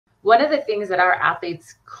one of the things that our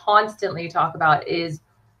athletes constantly talk about is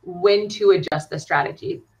when to adjust the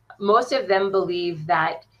strategy. Most of them believe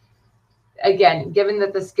that, again, given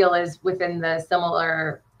that the skill is within the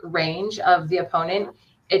similar range of the opponent,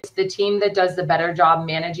 it's the team that does the better job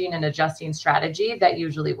managing and adjusting strategy that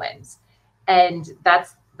usually wins. And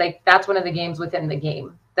that's one of the games within the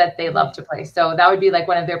game that they love to play. So that would be like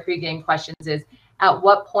one of their pregame questions is, at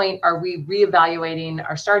what point are we reevaluating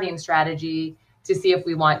our starting strategy to see if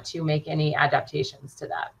we want to make any adaptations to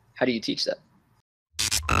that? How do you teach that?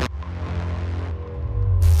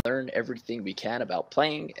 Learn everything we can about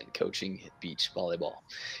playing and coaching beach volleyball.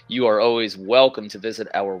 You are always welcome to visit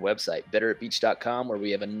our website, betteratbeach.com, where we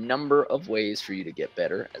have a number of ways for you to get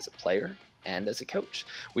better as a player and as a coach.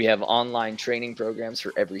 We have online training programs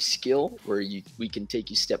for every skill where we can take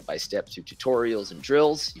you step by step through tutorials and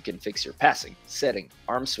drills. You can fix your passing, setting,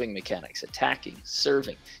 arm swing mechanics, attacking,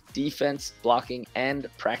 serving, defense, blocking, and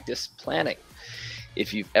practice planning.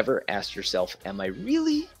 If you've ever asked yourself, am I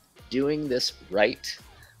really doing this right?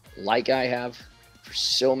 Like I have for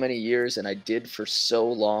so many years, and I did for so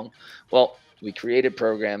long. Well, we created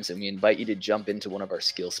programs, and we invite you to jump into one of our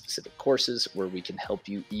skill-specific courses where we can help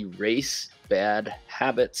you erase bad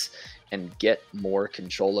habits and get more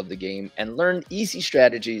control of the game and learn easy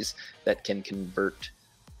strategies that can convert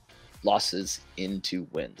losses into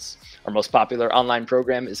wins. Our most popular online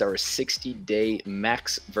program is our 60-day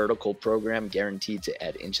max vertical program, guaranteed to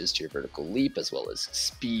add inches to your vertical leap, as well as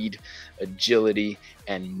speed, agility,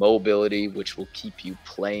 and mobility, which will keep you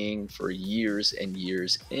playing for years and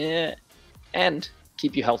years and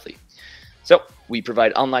keep you healthy. So we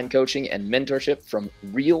provide online coaching and mentorship from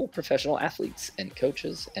real professional athletes and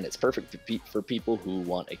coaches, and it's perfect for people who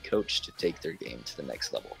want a coach to take their game to the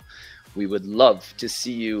next level. We would love to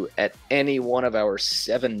see you at any one of our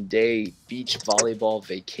 7-day beach volleyball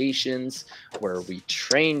vacations where we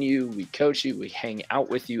train you, we coach you, we hang out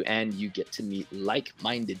with you, and you get to meet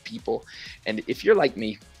like-minded people. And if you're like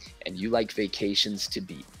me and you like vacations to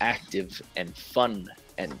be active and fun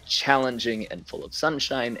and challenging and full of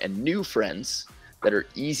sunshine and new friends that are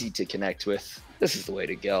easy to connect with, this is the way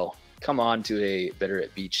to go. Come on to a Better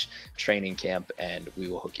at Beach training camp and we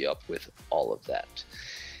will hook you up with all of that.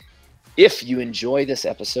 If you enjoy this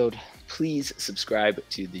episode, please subscribe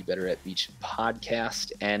to the Better at Beach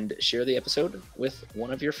podcast and share the episode with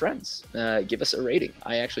one of your friends. Give us a rating.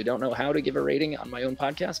 I actually don't know how to give a rating on my own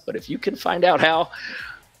podcast, but if you can find out how,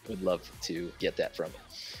 I would love to get that from you.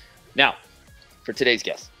 Now, for today's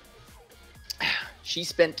guest, she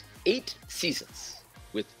spent 8 seasons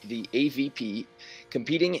with the AVP,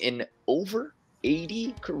 competing in over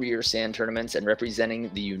 80 career sand tournaments and representing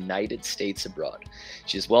the United States abroad.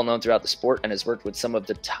 She is well known throughout the sport and has worked with some of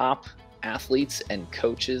the top athletes and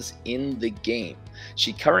coaches in the game.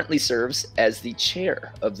 She currently serves as the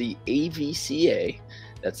chair of the AVCA,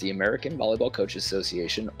 that's the American Volleyball Coaches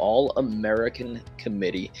Association All-American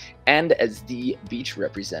Committee, and as the beach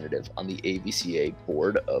representative on the AVCA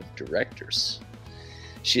Board of Directors.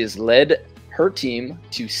 She has led her team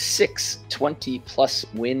to 6 20-plus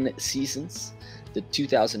win seasons. The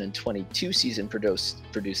 2022 season produced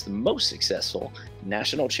the most successful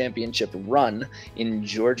national championship run in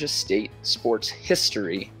Georgia State sports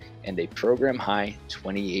history and a program high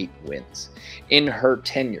 28 wins. In her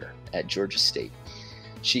tenure at Georgia State,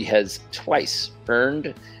 she has twice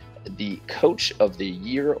earned the Coach of the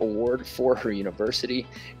Year award for her university,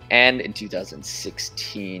 and in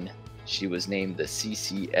 2016, she was named the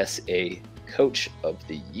CCSA Coach of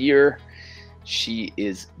the Year. She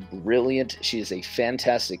is brilliant. She is a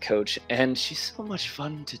fantastic coach, and she's so much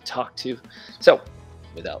fun to talk to. So,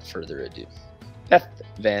 without further ado, Beth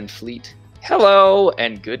Van Fleet, hello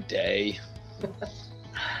and good day.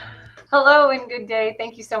 Hello and good day.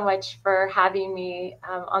 Thank you so much for having me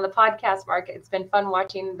on the podcast, Mark. It's been fun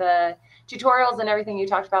watching the tutorials and everything you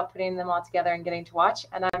talked about, putting them all together and getting to watch.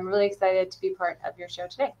 And I'm really excited to be part of your show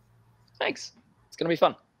today. Thanks. It's going to be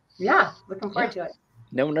fun. Yeah, looking forward to it.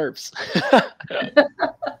 No nerves.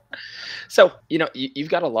 So, you've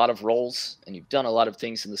got a lot of roles and you've done a lot of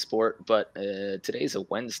things in the sport, but today's a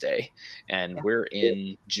Wednesday and we're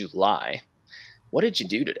in July. What did you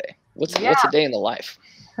do today? What's a day in the life?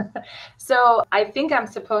 So I think I'm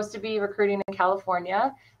supposed to be recruiting in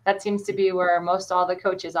California. That seems to be where most all the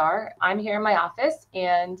coaches are. I'm here in my office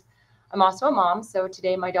and I'm also a mom. So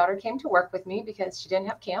today my daughter came to work with me because she didn't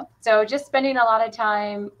have camp. So just spending a lot of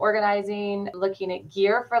time organizing, looking at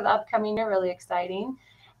gear for the upcoming year, really exciting.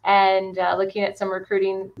 And looking at some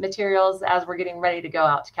recruiting materials as we're getting ready to go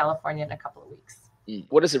out to California in a couple of weeks.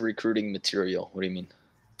 What is a recruiting material? What do you mean?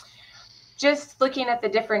 just looking at the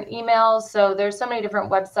different emails. So there's so many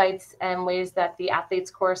different websites and ways that the athletes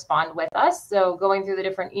correspond with us. So going through the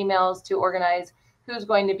different emails to organize who's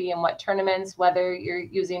going to be in what tournaments, whether you're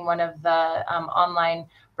using one of the online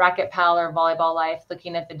Bracket Pal or Volleyball Life,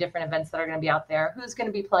 looking at the different events that are going to be out there, who's going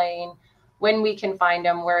to be playing, when we can find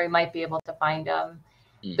them, where we might be able to find them.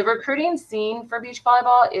 The recruiting scene for beach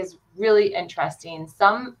volleyball is really interesting.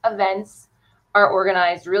 Some events are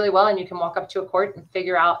organized really well, and you can walk up to a court and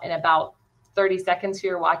figure out in about 30 seconds who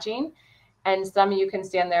you're watching. And some you can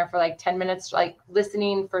stand there for like 10 minutes, like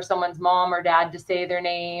listening for someone's mom or dad to say their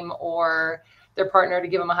name or their partner to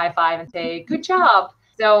give them a high five and say, good job.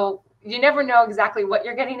 So you never know exactly what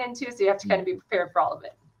you're getting into. So you have to kind of be prepared for all of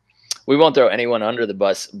it. We won't throw anyone under the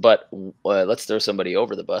bus, but let's throw somebody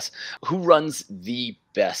over the bus. Who runs the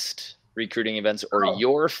best recruiting events, or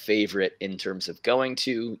your favorite in terms of going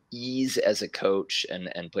to, ease as a coach,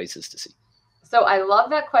 and places to see? So I love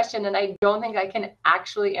that question, and I don't think I can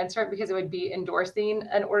actually answer it because it would be endorsing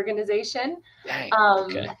an organization. Dang,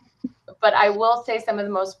 okay. But I will say some of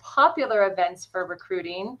the most popular events for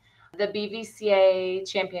recruiting, the BVCA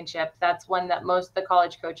championship, that's one that most of the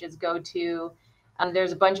college coaches go to.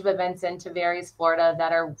 There's a bunch of events in Tavares, Florida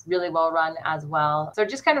that are really well run as well. So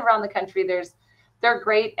just kind of around the country, they're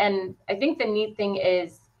great. And I think the neat thing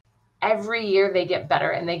is every year they get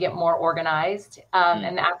better and they get more organized.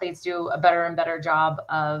 And the athletes do a better and better job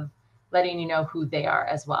of letting you know who they are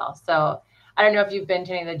as well. So I don't know if you've been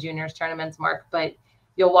to any of the juniors tournaments, Mark, but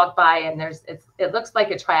you'll walk by and it looks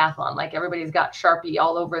like a triathlon. Like everybody's got Sharpie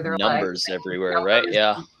all over their numbers legs, everywhere, numbers, right?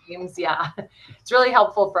 Yeah. Names. Yeah. It's really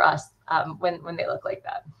helpful for us when they look like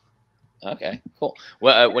that. Okay, cool.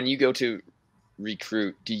 Well, when you go to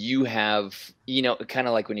recruit, do you have, kind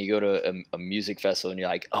of like when you go to a music festival and you're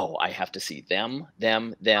like, oh, I have to see them,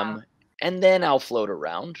 and then I'll float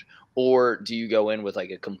around? Or do you go in with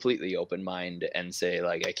like a completely open mind and say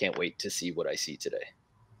like, I can't wait to see what I see today?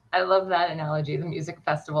 I love that analogy, the music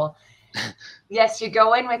festival. Yes, you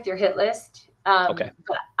go in with your hit list. Okay.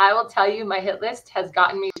 But I will tell you, my hit list has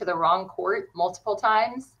gotten me to the wrong court multiple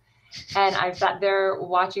times. And I've sat there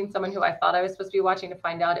watching someone who I thought I was supposed to be watching to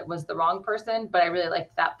find out it was the wrong person, but I really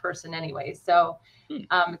liked that person anyway. So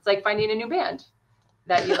it's like finding a new band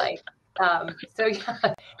that you like. So yeah,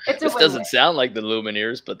 it's a This doesn't sound like the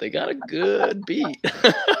Lumineers, but they got a good beat.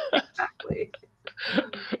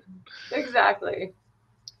 Exactly.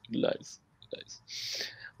 Nice.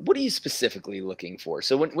 What are you specifically looking for?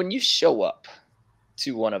 So when you show up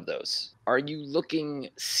to one of those, are you looking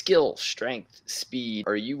skill, strength, speed?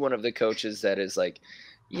 Are you one of the coaches that is like,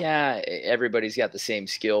 yeah, everybody's got the same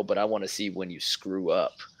skill, but I want to see when you screw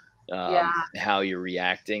up, how you're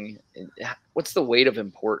reacting? What's the weight of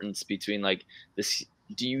importance between like this?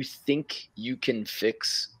 Do you think you can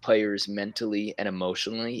fix players mentally and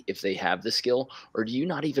emotionally if they have the skill, or do you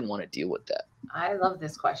not even want to deal with that? I love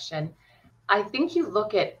this question. I think you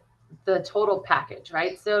look at the total package,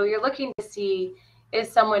 right? So you're looking to see,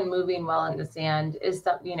 is someone moving well in the sand? Is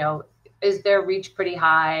their reach pretty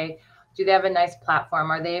high? Do they have a nice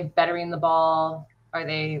platform? Are they bettering the ball? Are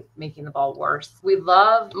they making the ball worse?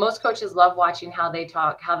 Most coaches love watching how they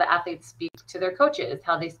talk, how the athletes speak to their coaches,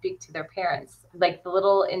 how they speak to their parents. Like the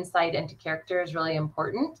little insight into character is really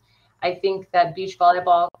important. I think that beach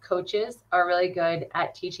volleyball coaches are really good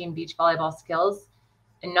at teaching beach volleyball skills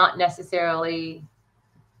and not necessarily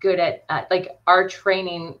good at like our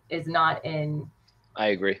training is not in I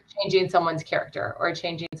agree. Changing someone's character or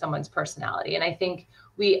changing someone's personality. And I think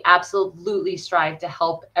we absolutely strive to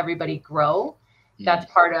help everybody grow. That's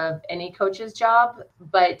part of any coach's job,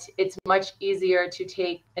 but it's much easier to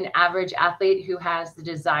take an average athlete who has the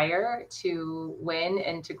desire to win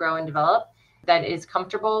and to grow and develop, that is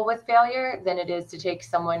comfortable with failure, than it is to take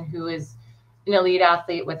someone who is an elite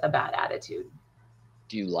athlete with a bad attitude.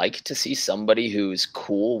 Do you like to see somebody who's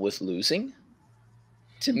cool with losing?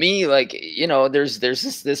 To me, like, there's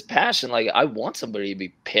this passion. Like, I want somebody to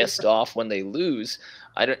be pissed off when they lose.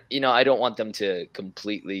 I don't want them to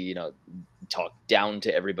completely, talk down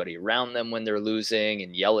to everybody around them when they're losing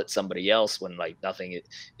and yell at somebody else when like nothing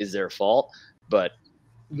is their fault. But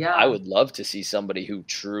yeah, I would love to see somebody who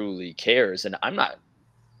truly cares. And I'm not,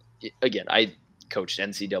 again, I coached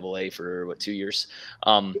NCAA for 2 years.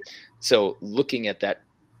 So looking at that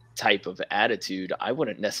type of attitude, I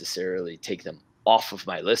wouldn't necessarily take them off of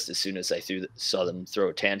my list as soon as I saw them throw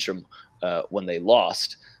a tantrum when they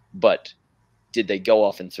lost. But did they go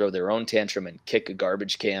off and throw their own tantrum and kick a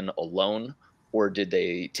garbage can alone, or did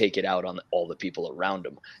they take it out on all the people around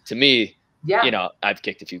them? To me, Yeah. You know, I've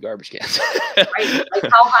kicked a few garbage cans. Right.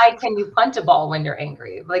 Like, how high can you punt a ball when you're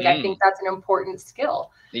angry? Like, I think that's an important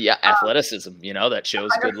skill. Yeah, athleticism, you know, that shows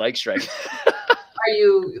good leg strength. Are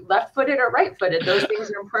you left-footed or right-footed? Those things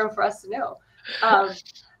are important for us to know.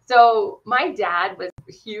 So my dad was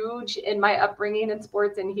huge in my upbringing in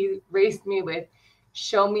sports, and he raised me with,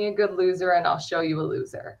 show me a good loser and I'll show you a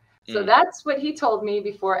loser. So that's what he told me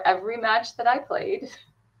before every match that I played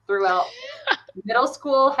throughout middle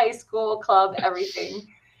school, high school, club, everything,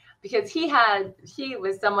 because he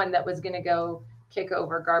was someone that was going to go kick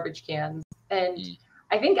over garbage cans. And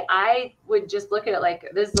I think I would just look at it like,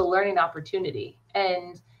 this is a learning opportunity.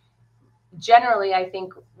 And generally, I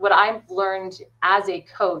think what I've learned as a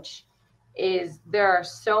coach is there are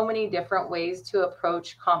so many different ways to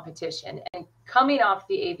approach competition. And coming off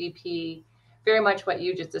the AVP, very much what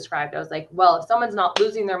you just described, I was like, well, if someone's not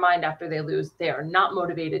losing their mind after they lose, they are not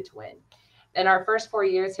motivated to win. In our first 4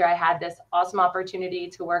 years here, I had this awesome opportunity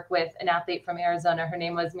to work with an athlete from Arizona. Her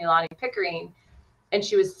name was Milani Pickering, and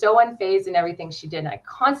she was so unfazed in everything she did. And I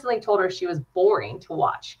constantly told her she was boring to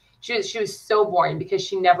watch. She was so boring because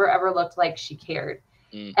she never ever looked like she cared.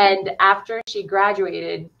 And after she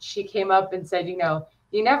graduated, she came up and said, you know,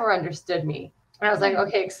 you never understood me. And I was like,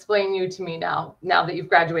 okay, explain you to me now that you've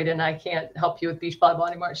graduated and I can't help you with beach volleyball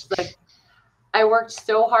anymore. She's like, I worked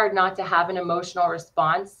so hard not to have an emotional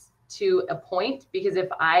response to a point, because if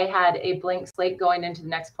I had a blank slate going into the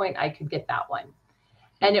next point, I could get that one.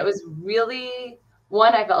 And it was really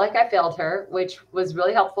one, I felt like I failed her, which was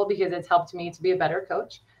really helpful because it's helped me to be a better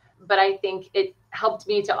coach. But I think it helped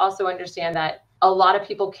me to also understand that a lot of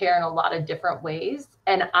people care in a lot of different ways.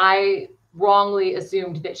 And I wrongly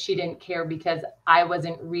assumed that she didn't care because I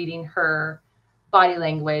wasn't reading her body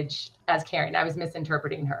language as caring. I was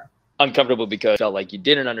misinterpreting her. Uncomfortable because I felt like you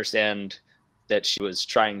didn't understand that she was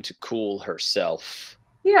trying to cool herself.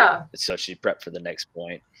 Yeah. So she prepped for the next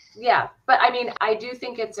point. Yeah. But I mean, I do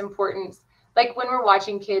think it's important. Like when we're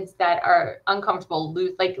watching kids that are uncomfortable,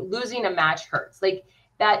 like losing a match hurts. Like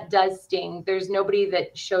that does sting. There's nobody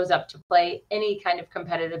that shows up to play any kind of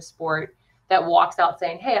competitive sport that walks out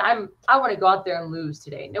saying, hey, I want to go out there and lose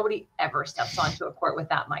today. Nobody ever steps onto a court with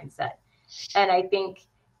that mindset. And I think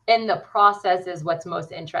in the process is what's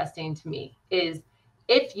most interesting to me is,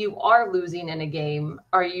 if you are losing in a game,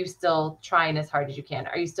 are you still trying as hard as you can?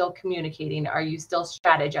 Are you still communicating? Are you still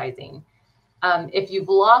strategizing? If you've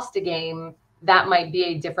lost a game, that might be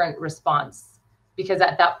a different response, because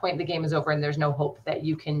at that point the game is over and there's no hope that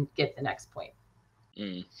you can get the next point.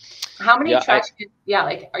 How many trash cans? Yeah,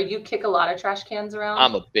 like, are you kick a lot of trash cans around?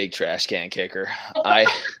 I'm a big trash can kicker. I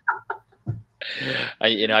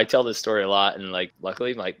tell this story a lot, and like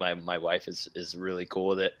luckily like my wife is really cool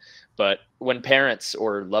with it. But when parents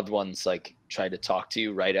or loved ones like try to talk to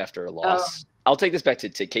you right after a loss, I'll take this back to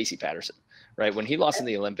Casey Patterson, right? When he lost in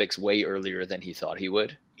the Olympics way earlier than he thought he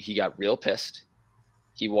would, he got real pissed.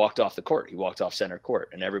 He walked off the court. He walked off center court,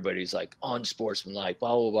 and everybody's like, unsportsmanlike,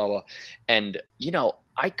 blah, blah, blah, blah. And, you know,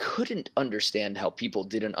 I couldn't understand how people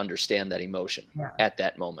didn't understand that emotion at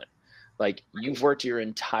that moment. Like, you've worked your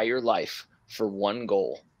entire life for one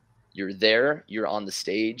goal. You're there, you're on the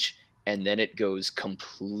stage, and then it goes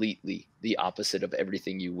completely the opposite of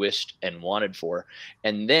everything you wished and wanted for.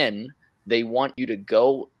 And then they want you to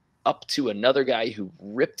go up to another guy who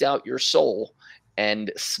ripped out your soul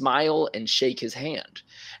and smile and shake his hand.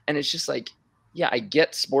 And it's just like, yeah, I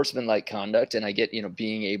get sportsmanlike conduct, and I get, you know,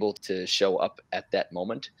 being able to show up at that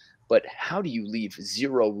moment. But how do you leave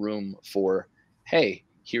zero room for, hey,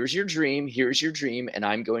 here's your dream, and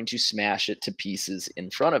I'm going to smash it to pieces in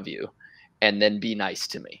front of you, and then be nice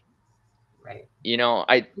to me. Right. You know,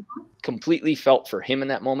 I completely felt for him in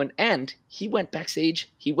that moment. And he went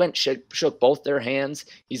backstage. He went, shook both their hands.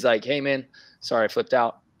 He's like, hey, man, sorry I flipped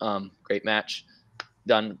out. Great match.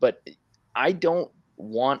 Done. But I don't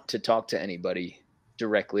want to talk to anybody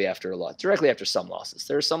directly after a loss, directly after some losses.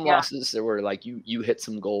 There are some losses that were like you hit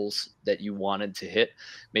some goals that you wanted to hit.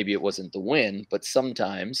 Maybe it wasn't the win, but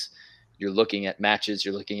sometimes you're looking at matches,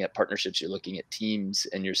 you're looking at partnerships, you're looking at teams,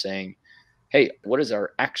 and you're saying, hey, what is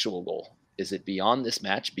our actual goal? Is it beyond this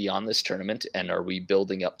match, beyond this tournament? And are we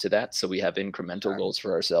building up to that so we have incremental goals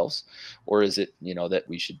for ourselves? Or is it, you know, that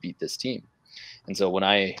we should beat this team? And so when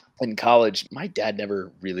in college, my dad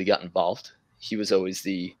never really got involved. He was always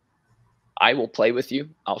I will play with you.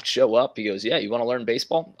 I'll show up. He goes, yeah, you want to learn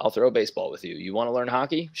baseball? I'll throw a baseball with you. You want to learn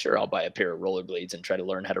hockey? Sure, I'll buy a pair of rollerblades and try to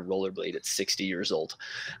learn how to rollerblade at 60 years old.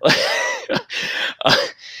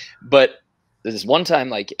 But this one time,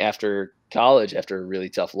 like after college, after a really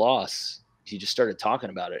tough loss, he just started talking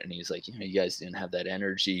about it. And he's like, you know, you guys didn't have that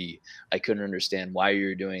energy. I couldn't understand why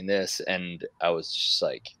you're doing this. And I was just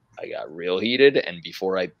like, I got real heated. And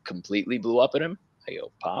before I completely blew up at him, I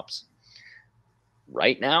go, Pops,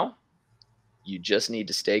 right now, you just need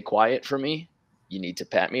to stay quiet for me. You need to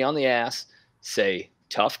pat me on the ass, say,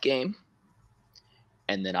 tough game.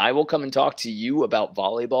 And then I will come and talk to you about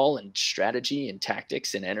volleyball and strategy and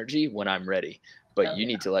tactics and energy when I'm ready. But you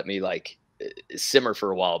need to let me like simmer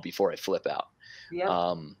for a while before I flip out. Yep.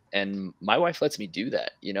 And my wife lets me do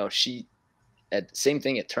that. You know, she at same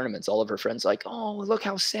thing at tournaments, all of her friends like, oh, look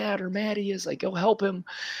how sad or mad he is. Like, go help him,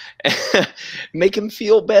 make him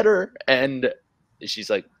feel better. And she's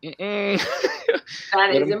like, That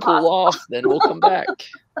let is him impossible. cool off, then we'll come back.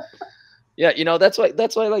 Yeah, you know, that's why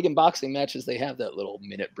like in boxing matches they have that little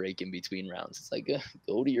minute break in between rounds. It's like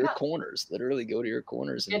go to your corners, literally go to your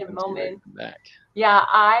corners and In a moment. Come back. Yeah,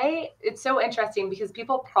 it's so interesting because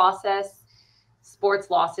people process sports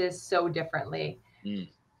losses so differently.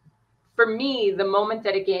 For me, the moment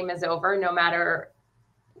that a game is over, no matter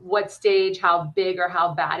what stage, how big or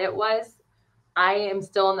how bad it was, I am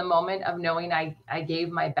still in the moment of knowing I gave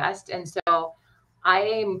my best. And so I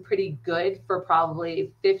am pretty good for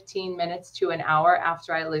probably 15 minutes to an hour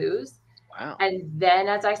after I lose. Wow. And then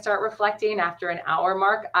as I start reflecting after an hour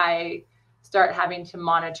mark, I start having to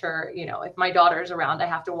monitor, you know, if my daughter's around, I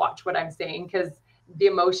have to watch what I'm saying because the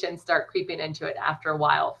emotions start creeping into it after a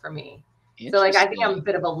while for me. So like, I think I'm a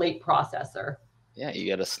bit of a late processor. Yeah. You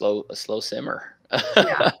got a slow simmer.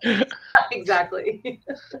 Yeah, exactly.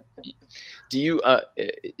 Do you,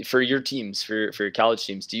 for your teams, for your college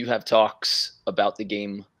teams, do you have talks about the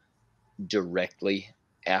game directly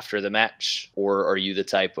after the match? Or are you the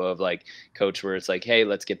type of like coach where it's like, hey,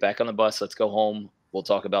 let's get back on the bus. Let's go home. We'll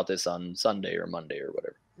talk about this on Sunday or Monday or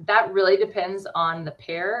whatever. That really depends on the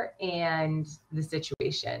pair and the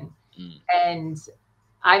situation. And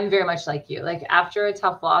I'm very much like you. Like after a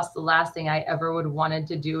tough loss, the last thing I ever would wanted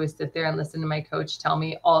to do is sit there and listen to my coach tell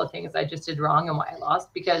me all the things I just did wrong and why I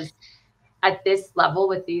lost. Because at this level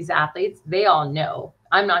with these athletes, they all know.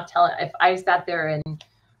 I'm not telling. If I sat there and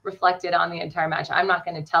reflected on the entire match, I'm not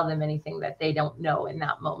going to tell them anything that they don't know in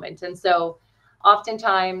that moment. And so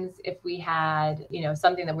oftentimes if we had, you know,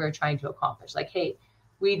 something that we were trying to accomplish, like, hey,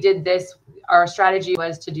 we did this, our strategy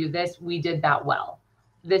was to do this, we did that well.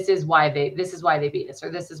 This is why they beat us,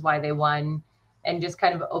 or this is why they won, and just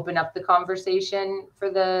kind of open up the conversation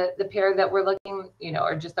for the pair that we're looking, you know,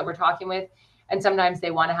 or just that we're talking with. And sometimes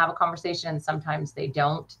they want to have a conversation and sometimes they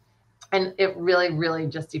don't. And it really, really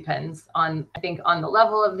just depends on, I think, on the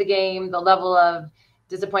level of the game, the level of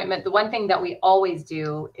disappointment. The one thing that we always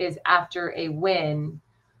do is after a win,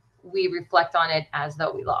 we reflect on it as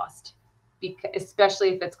though we lost, especially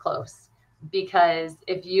if it's close. Because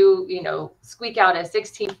if you know, squeak out a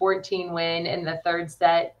 16-14 win in the third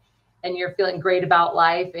set and you're feeling great about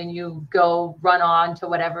life and you go run on to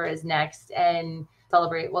whatever is next and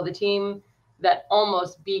celebrate, well, the team that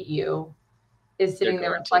almost beat you is sitting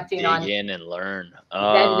there reflecting on, dig in and learn.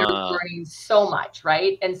 Then you're learning so much,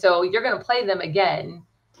 right? And so you're going to play them again.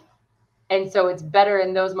 And so it's better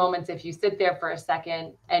in those moments if you sit there for a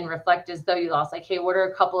second and reflect as though you lost. Like, hey, what are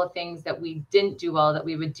a couple of things that we didn't do well that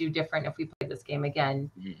we would do different if we played this game again?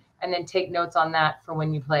 And then take notes on that for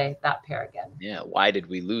when you play that pair again. Yeah. Why did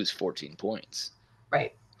we lose 14 points?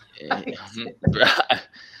 Right.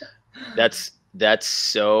 That's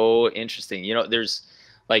so interesting. You know, there's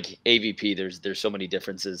like AVP, there's so many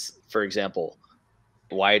differences. For example,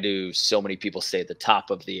 why do so many people stay at the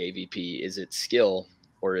top of the AVP? Is it skill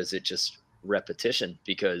or is it just repetition?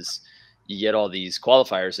 Because you get all these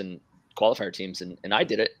qualifiers and qualifier teams, and I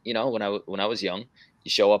did it, you know, when I was young. You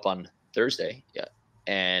show up on Thursday,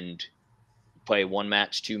 and play one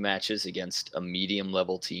match, two matches against a medium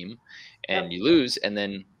level team, and you lose, and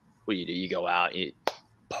then what do? You go out, you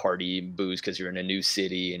party, booze because you're in a new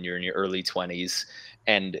city and you're in your early 20s,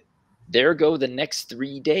 and there go the next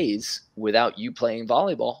 3 days without you playing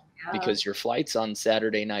volleyball because your flight's on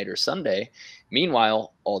Saturday night or Sunday.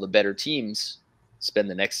 Meanwhile, all the better teams spend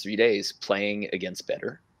the next 3 days playing against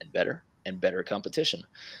better and better and better competition.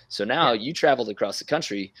 So now you traveled across the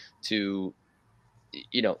country to,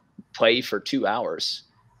 you know, play for 2 hours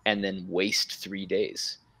and then waste 3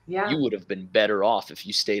 days. You would have been better off if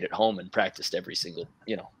you stayed at home and practiced every single,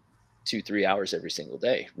 2-3 hours every single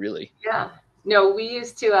day, really. Yeah. No, we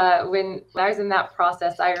used to, when I was in that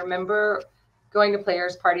process, I remember going to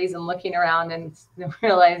players' parties and looking around and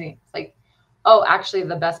realizing it's like, oh, actually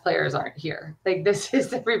the best players aren't here. Like this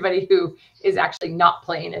is everybody who is actually not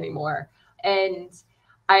playing anymore. And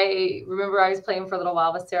I remember I was playing for a little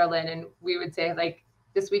while with Sarah Lynn, and we would say, like,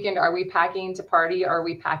 this weekend, are we packing to party or are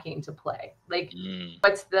we packing to play? Like,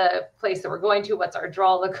 what's the place that we're going to? What's our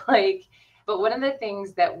draw look like? But one of the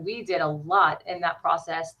things that we did a lot in that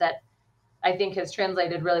process that I think has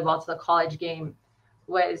translated really well to the college game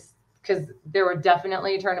was because there were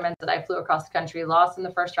definitely tournaments that I flew across the country, lost in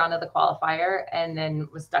the first round of the qualifier, and then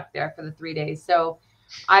was stuck there for the 3 days. So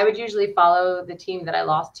I would usually follow the team that I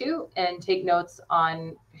lost to and take notes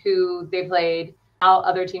on who they played, how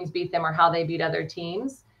other teams beat them, or how they beat other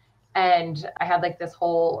teams. And I had like this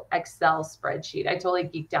whole Excel spreadsheet. I totally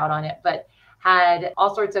geeked out on it, but had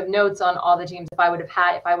all sorts of notes on all the teams. If I would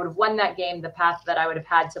have won that game, the path that I would have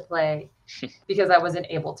had to play because I wasn't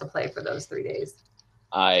able to play for those 3 days.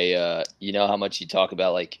 You know how much you talk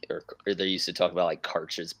about like, or they used to talk about like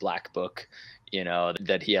Karch's black book, you know,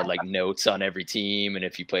 that he had like notes on every team. And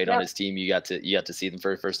if you played on his team, you got to see them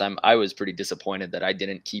for the first time. I was pretty disappointed that I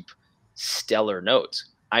didn't keep stellar notes.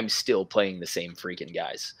 I'm still playing the same freaking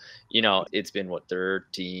guys. You know, it's been what,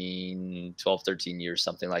 13 years,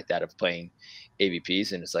 something like that, of playing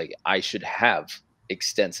AVPs. And it's like, I should have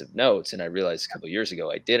extensive notes. And I realized a couple of years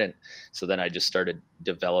ago I didn't. So then I just started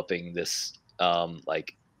developing this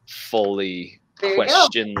like fully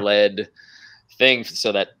question led thing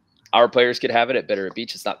so that our players could have it at Better at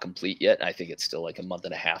Beach. It's not complete yet. I think it's still like a month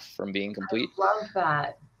and a half from being complete. I love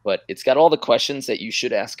that. But it's got all the questions that you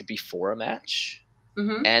should ask before a match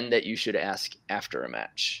and that you should ask after a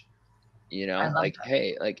match. You know, like,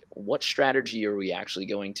 hey, like, what strategy are we actually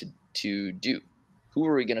going to do? Who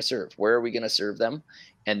are we going to serve? Where are we going to serve them?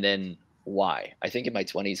 And then why? I think in my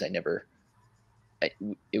 20s,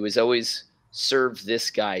 it was always serve this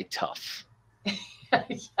guy tough.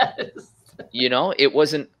 Yes. You know, it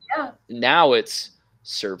wasn't. Now it's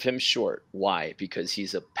serve him short. Why? Because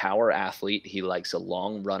he's a power athlete. He likes a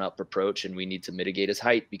long run up approach, and we need to mitigate his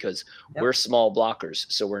height because we're small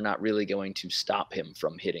blockers. So we're not really going to stop him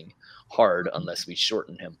from hitting hard unless we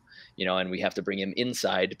shorten him, you know, and we have to bring him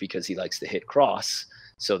inside because he likes to hit cross.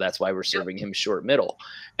 So that's why we're serving him short middle.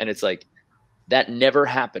 And it's like, that never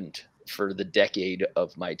happened for the decade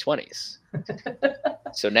of my 20s.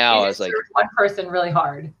 So now I was like, one person really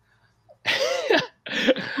hard.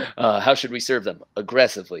 How should we serve them?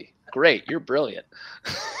 Aggressively. Great. You're brilliant.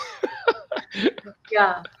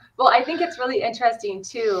 Yeah. Well, I think it's really interesting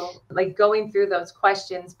too, like going through those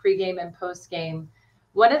questions pre-game and post-game.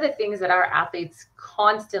 One of the things that our athletes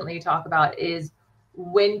constantly talk about is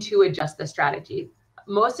when to adjust the strategy.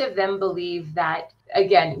 Most of them believe that,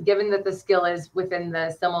 again, given that the skill is within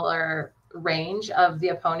the similar range of the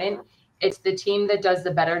opponent, it's the team that does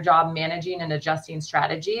the better job managing and adjusting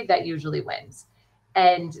strategy that usually wins.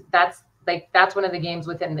 And that's one of the games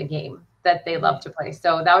within the game that they love to play.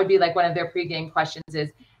 So that would be like one of their pre-game questions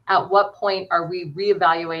is, at what point are we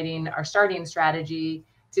reevaluating our starting strategy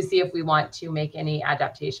to see if we want to make any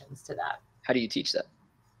adaptations to that? How do you teach that?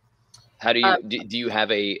 How do you, do you have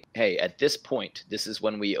hey, at this point, this is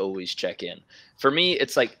when we always check in. For me,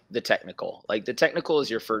 it's like the technical. Like the technical is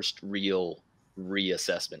your first real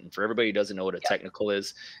reassessment. And for everybody who doesn't know what a technical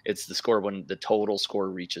is, it's the score when the total score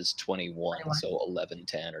reaches 21. So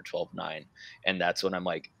 11-10 or 12-9. And that's when I'm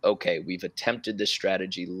like, okay, we've attempted this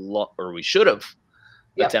strategy, or we should have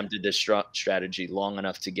attempted this strategy long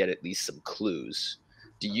enough to get at least some clues.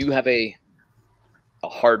 Do you have a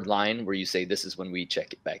hard line where you say this is when we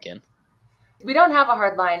check it back in? We don't have a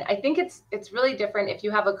hard line. I think it's really different if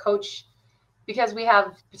you have a coach, because we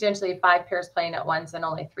have potentially 5 pairs playing at once and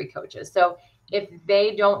only 3 coaches. So if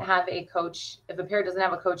they don't have a coach, if a pair doesn't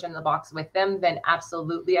have a coach in the box with them, then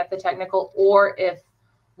absolutely at the technical, or if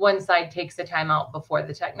one side takes a timeout before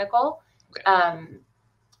the technical.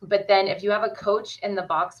 But then if you have a coach in the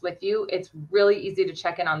box with you, it's really easy to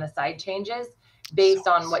check in on the side changes based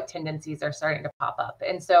on what tendencies are starting to pop up.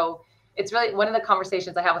 And so it's really one of the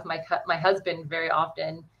conversations I have with my husband very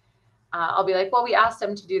often. I'll be like, well, we asked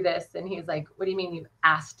them to do this. And he's like, what do you mean you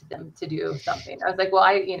asked them to do something? I was like, well,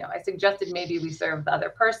 I suggested maybe we serve the other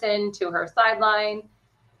person to her sideline.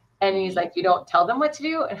 And he's like, you don't tell them what to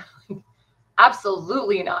do? And I'm like,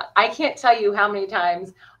 absolutely not. I can't tell you how many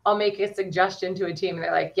times I'll make a suggestion to a team and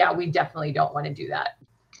they're like, yeah, we definitely don't want to do that.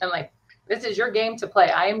 I'm like, this is your game to play.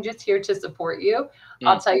 I am just here to support you.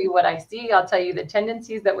 I'll tell you what I see. I'll tell you the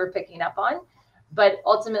tendencies that we're picking up on. But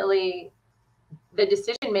ultimately, the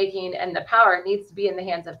decision-making and the power needs to be in the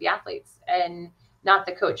hands of the athletes and not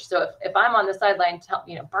the coach. So if I'm on the sideline,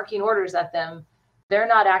 barking orders at them, they're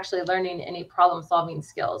not actually learning any problem-solving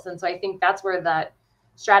skills. And so I think that's where that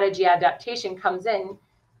strategy adaptation comes in,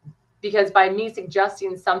 because by me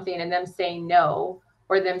suggesting something and them saying no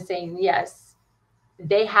or them saying yes,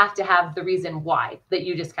 they have to have the reason why that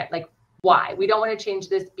you just kind of like, why we don't want to change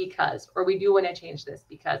this because, or we do want to change this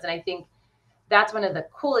because. And I think that's one of the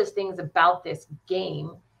coolest things about this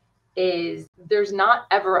game is there's not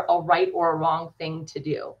ever a right or a wrong thing to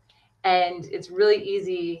do. And it's really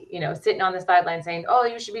easy, sitting on the sideline saying, oh,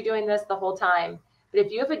 you should be doing this the whole time. But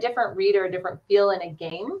if you have a different read or a different feel in a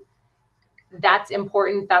game, that's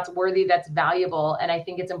important, that's worthy, that's valuable. And I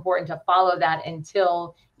think it's important to follow that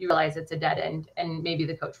until you realize it's a dead end and maybe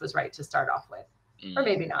the coach was right to start off with, or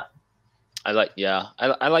maybe not. I like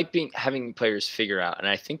having players figure out. And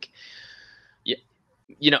I think,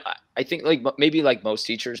 I think maybe like most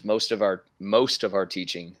teachers, most of our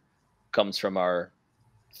teaching comes from our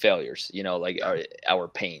failures, like our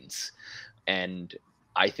pains. And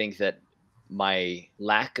I think that my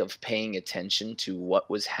lack of paying attention to what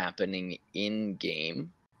was happening in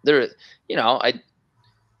game there,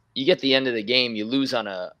 you get the end of the game, you lose on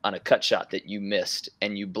a cut shot that you missed,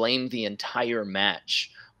 and you blame the entire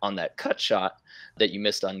match on that cut shot that you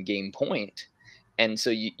missed on game point. And so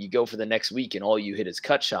you go for the next week and all you hit is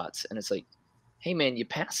cut shots. And it's like, hey man, you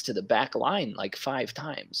passed to the back line like 5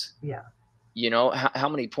 times. Yeah. How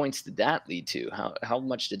many points did that lead to? How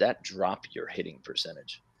much did that drop your hitting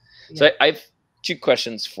percentage? Yeah. So I've 2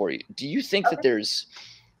 questions for you. Do you think that there's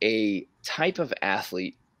a type of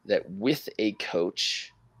athlete that with a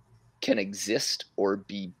coach can exist or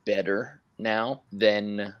be better now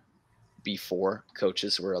than before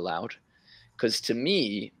coaches were allowed? Because to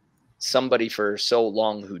me, somebody for so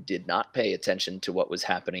long who did not pay attention to what was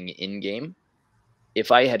happening in game,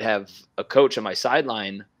 if I had a coach on my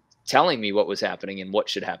sideline telling me what was happening and what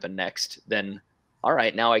should happen next, then all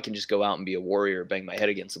right, now I can just go out and be a warrior, bang my head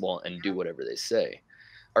against the wall and do whatever they say.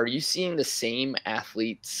 Are you seeing the same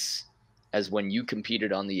athletes as when you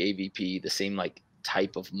competed on the AVP, the same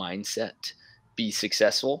type of mindset be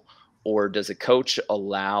successful, or does a coach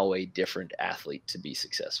allow a different athlete to be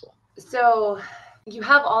successful? So you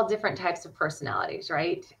have all different types of personalities,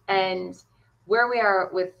 right? And where we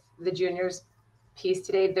are with the juniors piece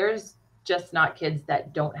today, there's just not kids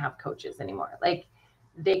that don't have coaches anymore.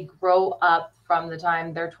 They grow up from the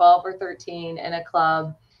time they're 12 or 13 in a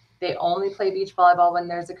club. They only play beach volleyball when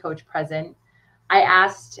there's a coach present. I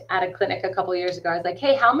asked at a clinic a couple of years ago, I was like,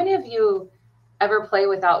 hey, how many of you ever play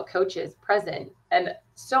without coaches present? And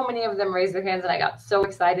so many of them raised their hands, and I got so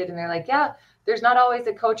excited. And they're like, yeah, there's not always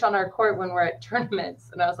a coach on our court when we're at tournaments.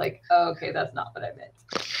 And I was like, oh, okay, that's not what I meant.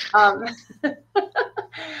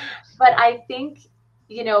 But I think,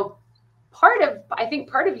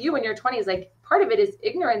 part of you in your 20s, part of it is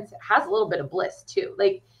ignorance has a little bit of bliss too.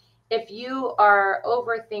 If you are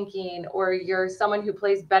overthinking or you're someone who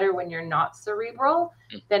plays better when you're not cerebral,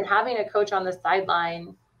 then having a coach on the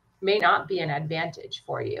sideline may not be an advantage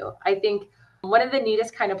for you. I think one of the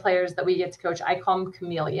neatest kind of players that we get to coach, I call them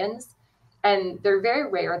chameleons, and they're very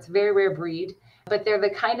rare. It's a very rare breed, but they're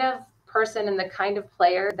the kind of person and the kind of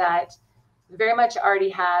player that very much already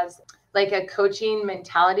has a coaching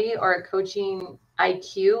mentality or a coaching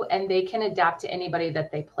IQ, and they can adapt to anybody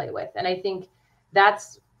that they play with. And I think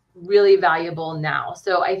that's really valuable now.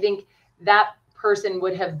 So I think that person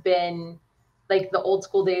would have been the old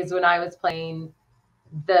school days when I was playing,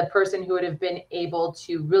 the person who would have been able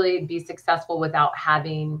to really be successful without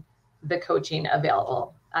having the coaching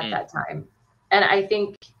available at that time. And I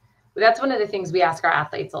think that's one of the things we ask our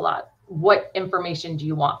athletes a lot. What information do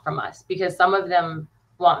you want from us? Because some of them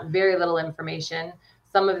want very little information.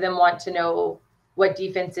 Some of them want to know what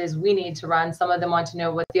defenses we need to run. Some of them want to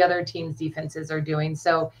know what the other team's defenses are doing.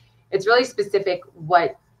 So it's really specific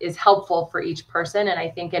what is helpful for each person. And I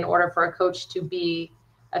think in order for a coach to be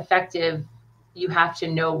effective, you have to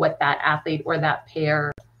know what that athlete or that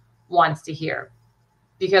pair wants to hear.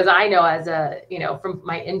 Because I know from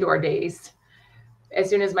my indoor days, as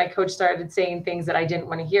soon as my coach started saying things that I didn't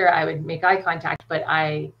want to hear, I would make eye contact, but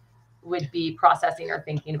I would be processing or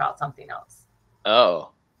thinking about something else.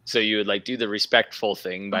 Oh, so you would do the respectful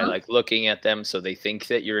thing by looking at them so they think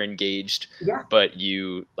that you're engaged, but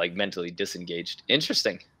you mentally disengaged.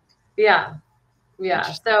 Interesting. Yeah.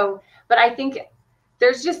 So, but I think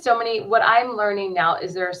there's just so many, what I'm learning now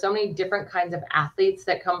is there are so many different kinds of athletes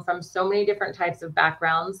that come from so many different types of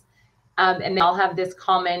backgrounds. And they all have this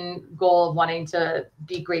common goal of wanting to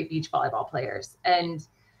be great beach volleyball players. And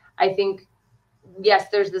I think, yes,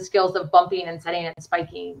 there's the skills of bumping and setting and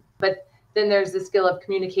spiking, but then there's the skill of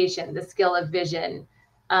communication, the skill of vision,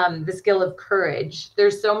 the skill of courage.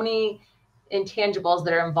 There's so many intangibles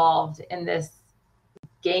that are involved in this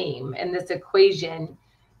game and this equation.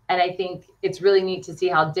 And I think it's really neat to see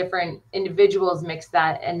how different individuals mix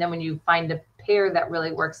that. And then when you find a pair that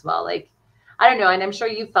really works well, I don't know, and I'm sure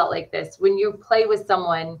you felt like this, when you play with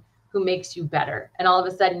someone who makes you better and all of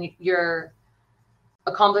a sudden you're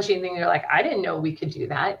accomplishing things, you're like, I didn't know we could do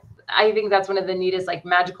that. I think that's one of the neatest, like,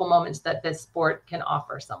 magical moments that this sport can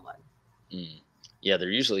offer someone. Yeah, they're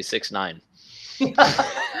usually 6'9".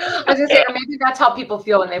 I was gonna say, or maybe that's how people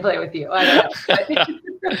feel when they play with you. I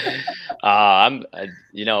don't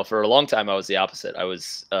know. For a long time I was the opposite. I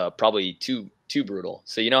was probably too brutal.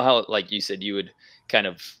 So you know how, like you said, you would kind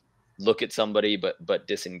of look at somebody but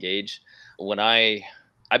disengage. When I've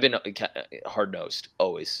been hard nosed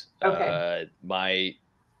always. Okay. My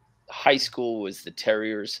high school was the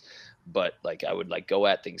Terriers, but like I would like go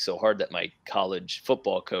at things so hard that my college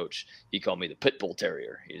football coach, he called me the pit bull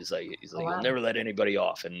terrier. He's like Oh, you'll wow. never let anybody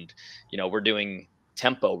off. And we're doing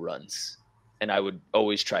tempo runs, and I would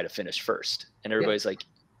always try to finish first. And everybody's like,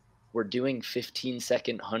 we're doing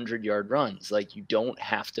 15-second 100-yard runs. Like, you don't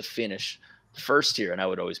have to finish first here. And I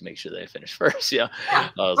would always make sure that I finished first. Yeah, I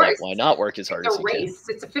was like, why not work as hard as you can?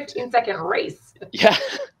 It's a 15-second race. Yeah.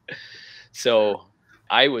 So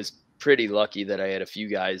I was pretty lucky that I had a few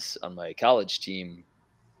guys on my college team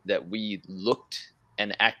that we looked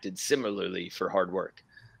and acted similarly for hard work.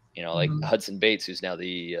 Like Hudson Bates, who's now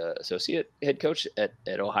the associate head coach at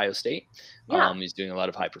Ohio State. Yeah. He's doing a lot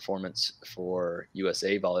of high performance for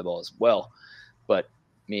USA volleyball as well. But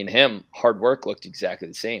me and him, hard work looked exactly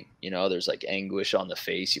the same. There's like anguish on the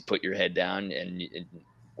face. You put your head down, and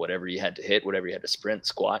whatever you had to hit, whatever you had to sprint,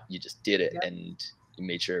 squat, you just did it. And you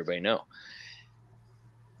made sure everybody know.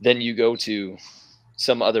 Then you go to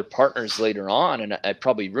some other partners later on, and I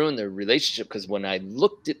probably ruined their relationship, because when I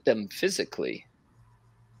looked at them physically,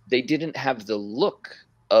 they didn't have the look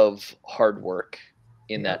of hard work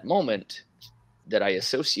in that moment that I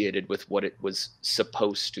associated with what it was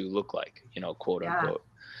supposed to look like, quote unquote.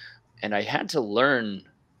 And I had to learn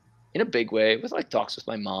in a big way, with like talks with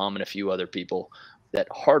my mom and a few other people, that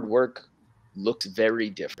hard work looks very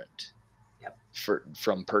different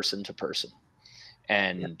from person to person.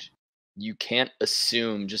 And you can't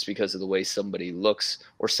assume just because of the way somebody looks,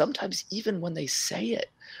 or sometimes even when they say it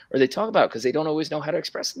or they talk about it, because they don't always know how to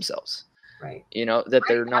express themselves, right? That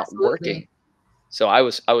they're not working. So I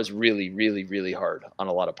was really, really, really hard on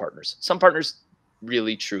a lot of partners. Some partners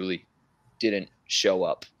really, truly didn't show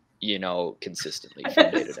up, consistently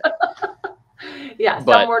from day to day.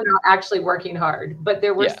 Some were not actually working hard, but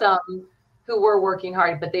there were some who were working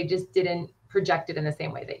hard, but they just didn't project it in the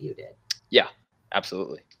same way that you did. Yeah,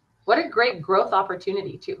 absolutely. What a great growth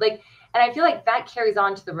opportunity too. And I feel like that carries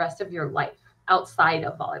on to the rest of your life outside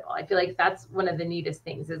of volleyball. I feel like that's one of the neatest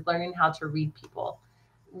things, is learning how to read people.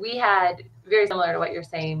 We had, very similar to what you're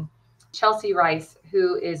saying, Chelsea Rice,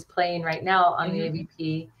 who is playing right now on the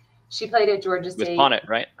AVP. She played at Georgia State. With Bonnet,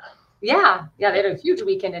 right? Yeah. They had a huge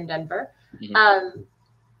weekend in Denver.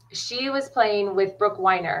 She was playing with Brooke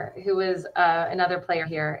Weiner, who was another player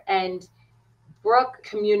here. And Brooke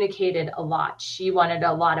communicated a lot. She wanted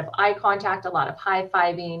a lot of eye contact, a lot of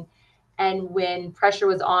high-fiving. And when pressure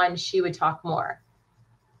was on, she would talk more.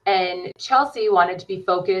 And Chelsea wanted to be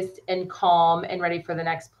focused and calm and ready for the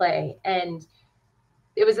next play. And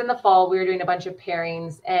it was in the fall. We were doing a bunch of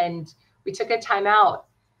pairings, and we took a timeout.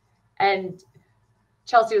 And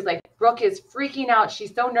Chelsea was like, Brooke is freaking out.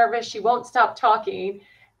 She's so nervous. She won't stop talking.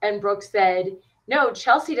 And Brooke said, no,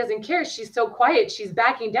 Chelsea doesn't care. She's so quiet. She's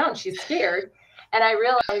backing down. She's scared. And I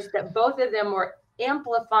realized that both of them were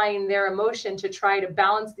amplifying their emotion to try to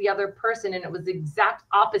balance the other person. And it was the exact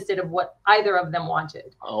opposite of what either of them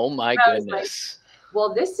wanted. Oh my goodness.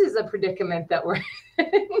 Well, this is a predicament that we're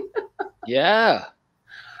in. Yeah.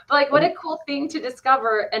 But what a cool thing to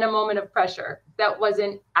discover in a moment of pressure. That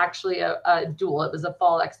wasn't actually a duel. It was a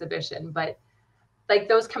fall exhibition. But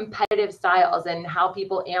those competitive styles and how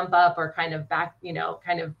people amp up or kind of back,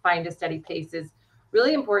 kind of find a steady pace is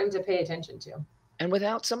really important to pay attention to. And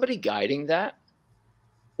without somebody guiding that,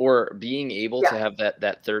 or being able to have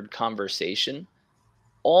that third conversation,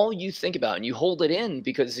 all you think about, and you hold it in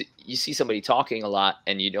because you see somebody talking a lot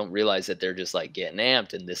and you don't realize that they're just like getting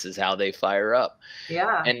amped, and this is how they fire up.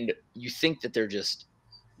 Yeah. And you think that they're just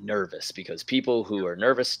nervous, because people who are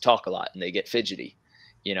nervous talk a lot and they get fidgety,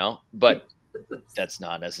 but that's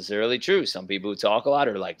not necessarily true. Some people who talk a lot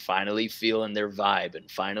are like finally feeling their vibe and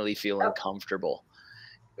finally feeling comfortable.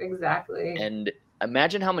 Exactly. And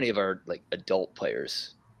imagine how many of our like adult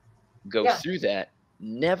players go through that,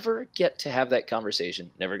 never get to have that conversation,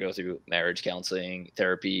 never go through marriage counseling,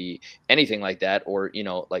 therapy, anything like that, or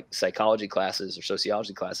like psychology classes or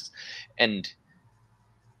sociology classes. And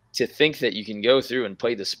to think that you can go through and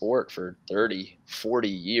play the sport for 30, 40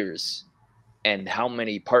 years, and how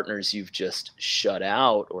many partners you've just shut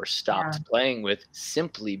out or stopped playing with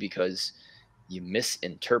simply because you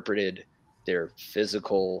misinterpreted their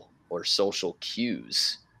physical or social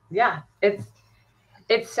cues. Yeah, it's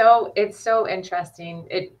so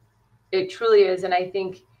interesting. It truly is. And I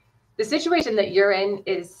think the situation that you're in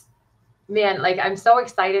is, man, like I'm so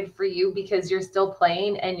excited for you because you're still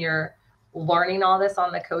playing and you're learning all this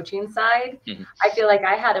on the coaching side. Mhm. I feel like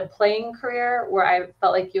I had a playing career where I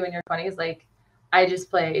felt like you in your 20s, like I just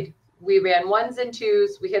played. We ran ones and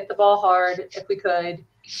twos. We hit the ball hard if we could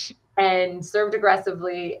and served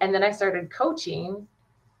aggressively. And then I started coaching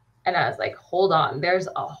and I was like, hold on, there's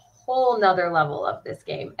a whole nother level of this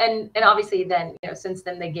game. And obviously then, since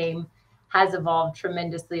then the game has evolved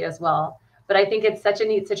tremendously as well. But I think it's such a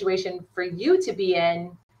neat situation for you to be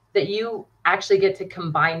in that you actually get to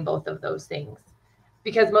combine both of those things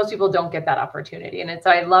because most people don't get that opportunity. And so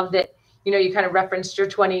I love that, you kind of referenced your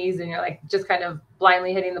 20s and you're like just kind of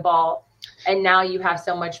blindly hitting the ball. And now you have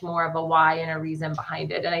so much more of a why and a reason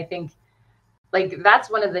behind it. And I think like that's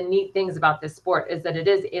one of the neat things about this sport is that it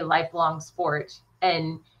is a lifelong sport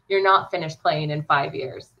and you're not finished playing in 5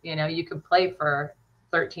 years. You could play for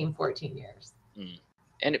 13, 14 years.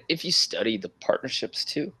 And if you study the partnerships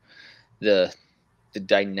too, the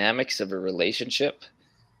dynamics of a relationship,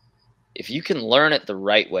 if you can learn it the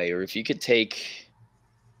right way, or if you could take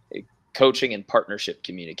coaching and partnership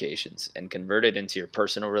communications and convert it into your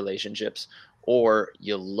personal relationships, or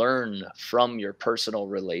you learn from your personal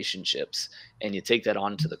relationships and you take that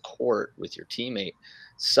onto the court with your teammate,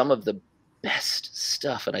 some of the best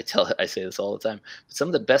stuff, and I say this all the time, but some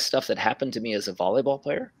of the best stuff that happened to me as a volleyball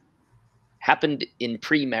player happened in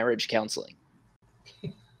pre-marriage counseling.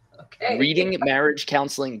 Okay. Reading marriage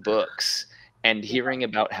counseling books and hearing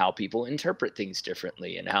about how people interpret things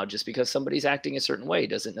differently, and how just because somebody's acting a certain way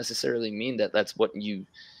doesn't necessarily mean that that's what you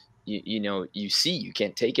see. You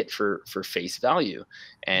can't take it for face value.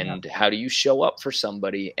 And how do you show up for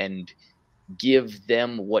somebody and give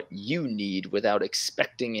them what you need without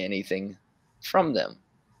expecting anything from them?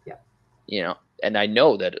 And I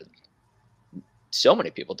know that so many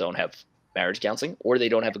people don't have marriage counseling, or they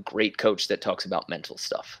don't have a great coach that talks about mental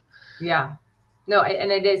stuff. Yeah. No,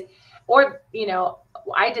 and it is, or,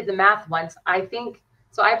 I did the math once. I think,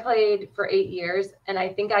 so I played for 8 years and I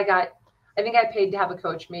think I paid to have a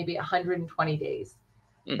coach maybe 120 days.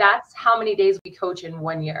 That's how many days we coach in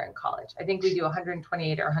 1 year in college. I think we do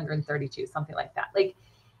 128 or 132, something like that. Like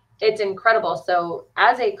it's incredible. So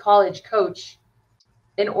as a college coach,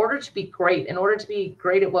 in order to be great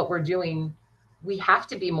at what we're doing, we have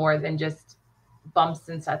to be more than just bumps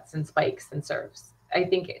and sets and spikes and serves. I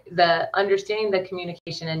think the understanding the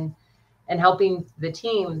communication and helping the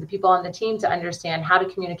people on the team to understand how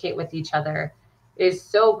to communicate with each other is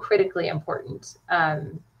so critically important.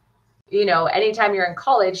 Anytime you're in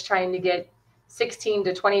college trying to get 16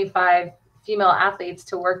 to 25 female athletes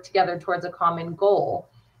to work together towards a common goal,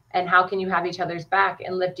 and how can you have each other's back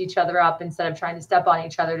and lift each other up instead of trying to step on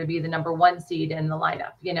each other to be the number 1 seed in the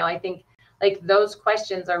lineup? I think like those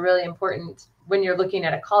questions are really important when you're looking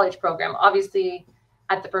at a college program. Obviously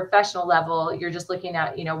at the professional level, you're just looking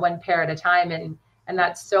at, one pair at a time, and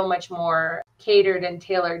that's so much more catered and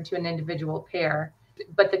tailored to an individual pair.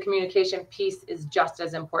 But the communication piece is just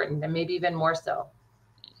as important, and maybe even more so.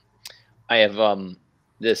 I have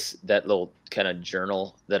that little kind of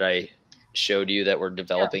journal that I showed you that we're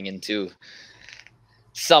developing into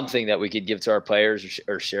something that we could give to our players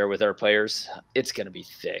or share with our players. It's going to be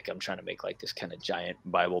thick. I'm trying to make like this kind of giant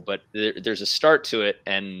Bible, but there's a start to it.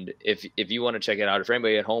 And if you want to check it out, if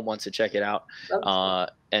anybody at home wants to check it out,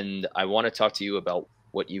 and I want to talk to you about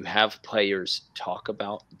what you have players talk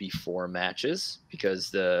about before matches,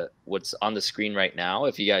 because what's on the screen right now,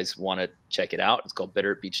 if you guys want to check it out, it's called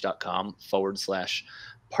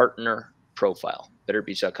betteratbeach.com/partner profile.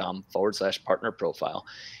 betteratbeach.com/partner profile.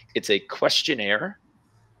 It's a questionnaire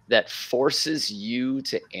that forces you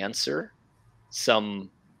to answer some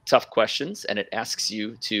tough questions, and it asks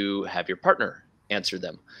you to have your partner answer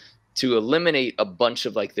them to eliminate a bunch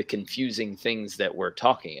of like the confusing things that we're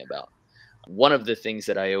talking about. One of the things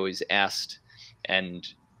that I always asked, and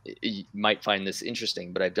you might find this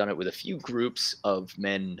interesting, but I've done it with a few groups of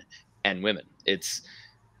men and women. It's,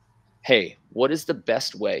 hey, what is the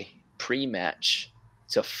best way pre-match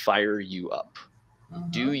to fire you up?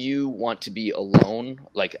 Do you want to be alone?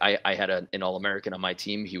 Like I had an All-American on my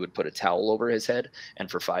team. He would put a towel over his head, and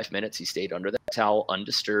for 5 minutes he stayed under that towel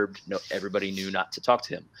undisturbed. No, everybody knew not to talk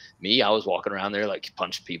to him. Me, I was walking around there like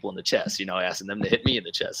punching people in the chest, asking them to hit me in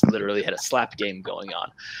the chest. Literally had a slap game going on,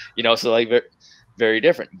 so like very, very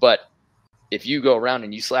different. But if you go around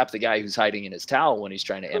and you slap the guy who's hiding in his towel when he's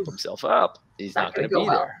trying to amp himself up, he's not going to be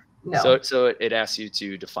there. No. So it asks you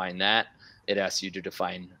to define that. It asks you to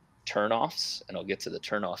define turnoffs, and I'll get to the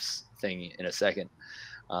turnoffs thing in a second.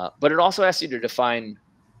 But it also asks you to define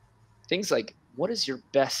things like, what is your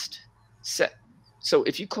best set? So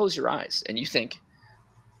if you close your eyes and you think,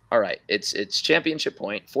 all right, it's championship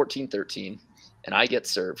point, 14-13, and I get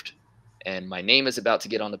served, and my name is about to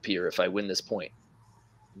get on the pier if I win this point.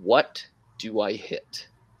 What do I hit?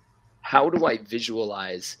 How do I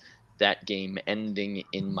visualize that game ending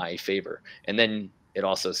in my favor? And then it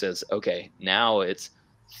also says, okay, now it's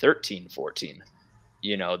 13-14.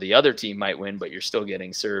 You know, the other team might win, but you're still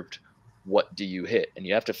getting served. What do you hit? And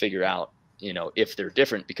you have to figure out, you know, if they're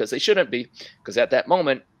different, because they shouldn't be, because at that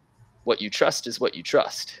moment, what you trust is what you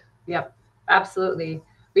trust. Yep, absolutely.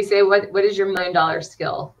 We say, what is your $1 million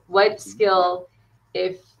skill? What skill,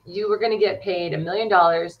 if you were going to get paid $1 million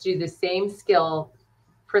to do the same skill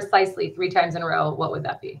precisely 3 times in a row, what would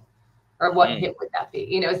that be? Or what hit would that be?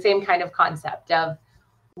 You know, same kind of concept of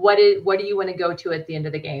what do you want to go to at the end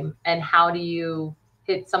of the game, and how do you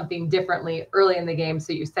hit something differently early in the game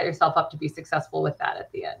so you set yourself up to be successful with that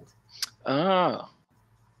at the end. Oh,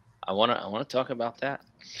 I want to talk about that.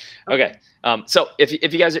 Okay. So if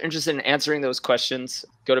you guys are interested in answering those questions,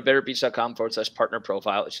 go to betteratbeach.com/partner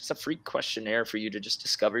profile. It's just a free questionnaire for you to just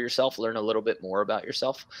discover yourself, learn a little bit more about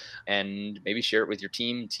yourself, and maybe share it with your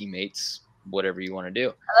team, teammates, whatever you want to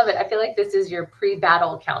do. I love it. I feel like this is your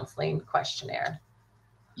pre-battle counseling questionnaire.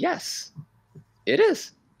 Yes, it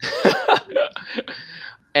is.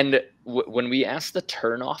 And when we asked the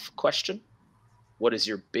turn off question, what is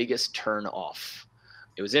your biggest turn off?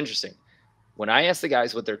 It was interesting. When I asked the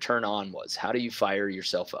guys what their turn on was, how do you fire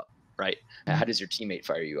yourself up, right? How does your teammate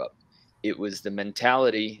fire you up? It was the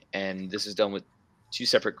mentality, and this is done with 2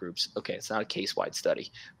 separate groups. Okay, it's not a case-wide study,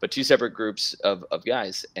 but 2 separate groups of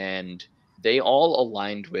guys, and they all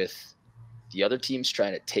aligned with the other team's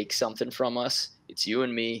trying to take something from us. It's you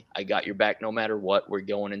and me. I got your back no matter what. We're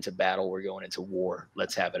going into battle. We're going into war.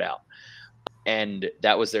 Let's have it out. And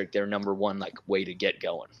that was their number one like way to get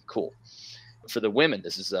going. Cool. For the women,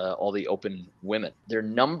 this is all the open women. Their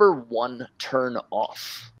number one turn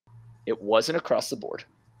off, it wasn't across the board,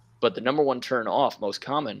 but the number one turn off, most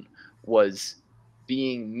common, was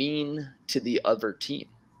being mean to the other team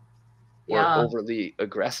or overly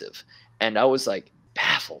aggressive. And I was like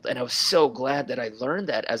baffled. And I was so glad that I learned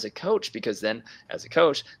that as a coach, because then as a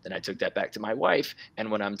coach, then I took that back to my wife. And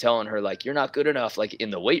when I'm telling her, like, you're not good enough, like in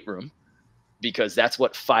the weight room, because that's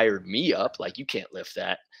what fired me up. Like, you can't lift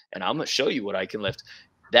that. And I'm going to show you what I can lift.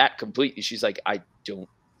 That completely. She's like, I don't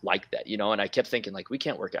like that, you know? And I kept thinking, like, we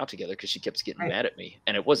can't work out together, because she kept getting mad at me.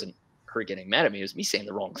 And it wasn't her getting mad at me. It was me saying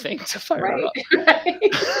the wrong thing to fire her up.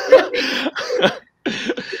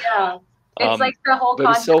 Yeah. It's like the whole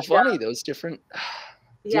but it's so funny, those different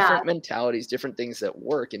mentalities, different things that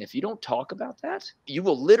work. And if you don't talk about that, you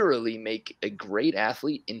will literally make a great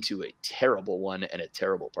athlete into a terrible one and a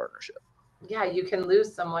terrible partnership. Yeah, you can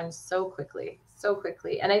lose someone so quickly.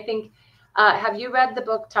 And I think, have you read the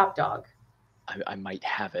book Top Dog? I might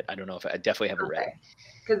have it. I don't know if I definitely haven't read it.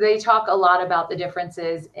 Because they talk a lot about the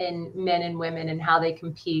differences in men and women and how they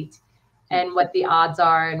compete and what the odds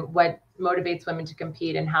are and what motivates women to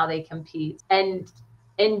compete and how they compete. And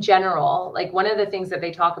in general, like, one of the things that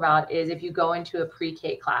they talk about is if you go into a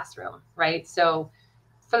pre-K classroom, right? So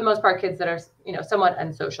for the most part, kids that are, you know, somewhat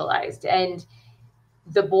unsocialized, and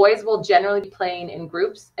the boys will generally be playing in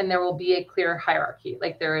groups, and there will be a clear hierarchy.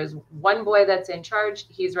 Like, there is one boy that's in charge,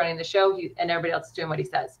 he's running the show, and everybody else is doing what he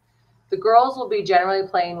says. The girls will be generally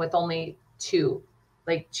playing with only 2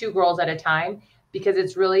 girls at a time, because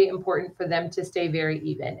it's really important for them to stay very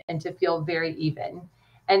even and to feel very even.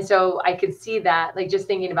 And so I could see that, like, just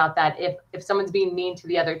thinking about that, if someone's being mean to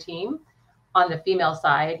the other team on the female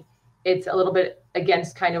side, it's a little bit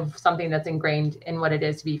against kind of something that's ingrained in what it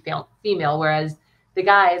is to be female. Whereas the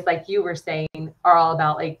guys, like you were saying, are all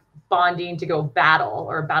about like bonding to go battle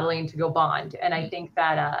or battling to go bond. And I think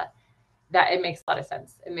that that it makes a lot of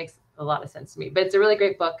sense. It makes a lot of sense to me. But it's a really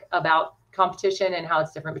great book about competition and how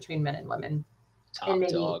it's different between men and women. Top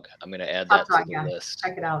Dog. I'm going to add that to the list.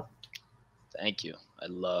 Check it out. Thank you. I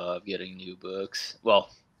love getting new books. Well,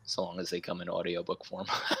 so long as they come in audiobook form.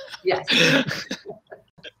 Yes.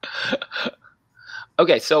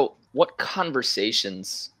 Okay, so what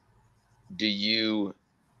conversations do you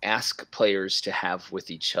ask players to have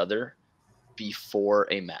with each other before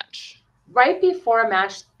a match? Right before a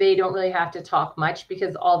match, they don't really have to talk much,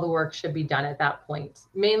 because all the work should be done at that point.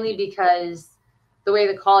 Mainly because the way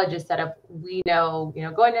the college is set up, we know,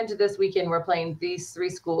 going into this weekend, we're playing these 3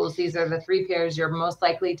 schools. These are the 3 pairs you're most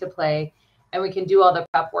likely to play. And we can do all the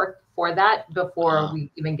prep work for that before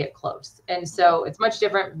we even get close. And so it's much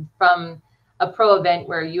different from a pro event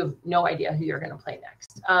where you have no idea who you're going to play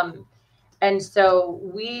next. And so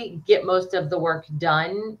we get most of the work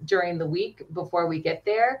done during the week before we get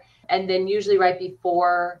there. And then usually right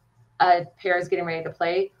before a pair is getting ready to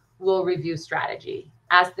play, we'll review strategy,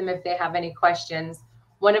 ask them if they have any questions.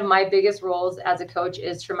 One of my biggest roles as a coach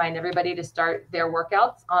is to remind everybody to start their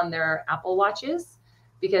workouts on their Apple Watches,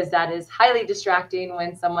 because that is highly distracting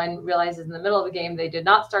when someone realizes in the middle of the game they did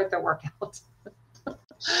not start their workout.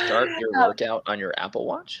 Start your workout on your Apple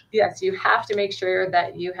Watch? Yes, you have to make sure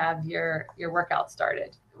that you have your workout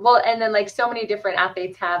started. Well, and then like so many different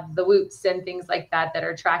athletes have the Whoops and things like that that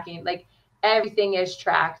are tracking, like everything is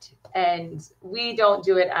tracked. And we don't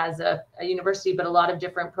do it as a university, but a lot of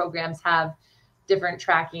different programs have different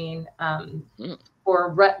tracking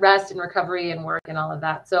for rest and recovery and work and all of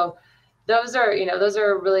that. So those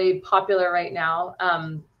are really popular right now.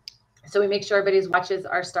 So we make sure everybody's watches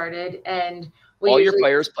are started, and all your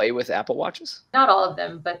players play with Apple Watches? Not all of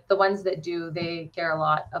them, but the ones that do, they care a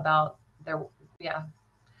lot about their,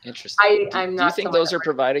 Interesting. Do you think those are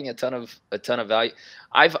providing a ton of value?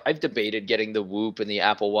 I've debated getting the Whoop and the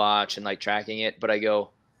Apple Watch and like tracking it, but I go,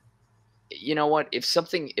 you know what?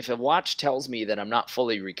 If a watch tells me that I'm not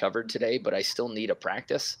fully recovered today, but I still need a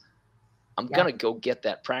practice, I'm going to go get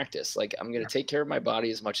that practice. Like, I'm going to take care of my body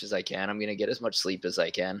as much as I can. I'm going to get as much sleep as I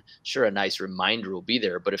can. Sure, a nice reminder will be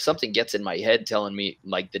there. But if something gets in my head telling me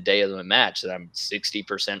like the day of the match that I'm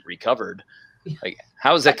 60% recovered, like,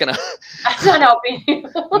 how is that going to? That's not helping you.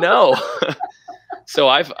 No. So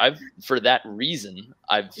I've for that reason,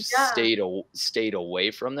 I've stayed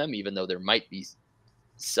away from them, even though there might be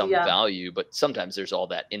some value, but sometimes there's all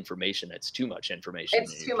that information. It's too much information.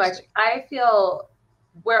 It's too much. I feel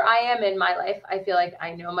where I am in my life, I feel like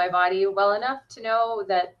I know my body well enough to know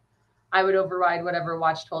that I would override whatever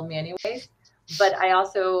watch told me anyways. But I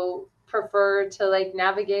also prefer to like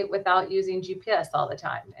navigate without using GPS all the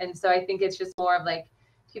time. And so I think it's just more of like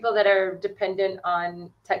people that are dependent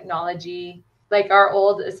on technology. Like our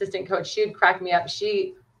old assistant coach, she would crack me up.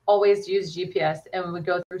 She always used GPS and would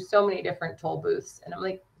go through so many different toll booths. And I'm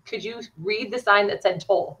like, could you read the sign that said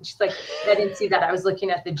toll? And she's like, I didn't see that. I was looking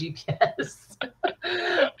at the GPS.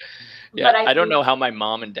 Yeah, I don't know how my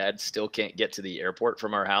mom and dad still can't get to the airport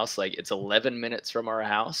from our house. Like, it's 11 minutes from our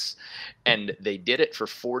house, and they did it for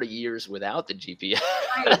 40 years without the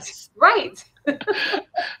GPS. Right.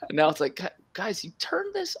 Now it's like, guys, you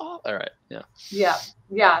turned this off. All right.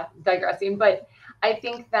 Yeah. Digressing. But I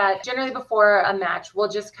think that generally before a match, we'll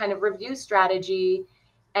just kind of review strategy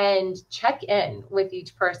and check in with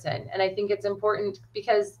each person. And I think it's important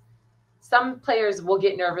because some players will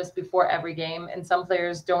get nervous before every game, and some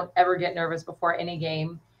players don't ever get nervous before any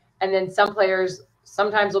game. And then some players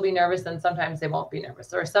sometimes will be nervous and sometimes they won't be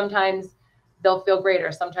nervous, or sometimes they'll feel great,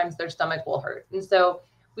 or sometimes their stomach will hurt. And so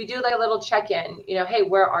we do like a little check-in, hey,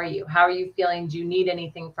 where are you? How are you feeling? Do you need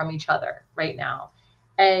anything from each other right now?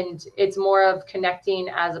 And it's more of connecting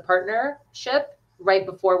as a partnership right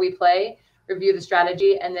before we play, review the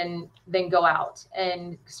strategy, and then go out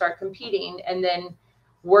and start competing, and then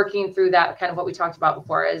working through that, kind of what we talked about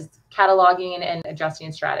before, is cataloging and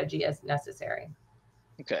adjusting strategy as necessary.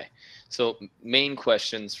 Okay. So main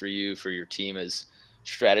questions for you, for your team, is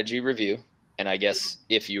strategy review. And I guess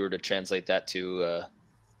if you were to translate that to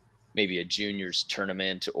maybe a juniors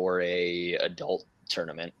tournament or a adult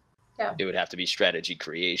tournament, it would have to be strategy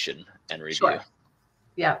creation and review. Sure.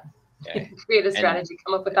 Yeah. Okay. Create a strategy,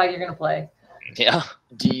 come up with how you're going to play. Yeah.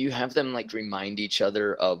 Do you have them like remind each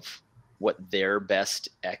other of what their best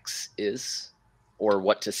X is, or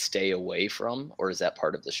what to stay away from, or is that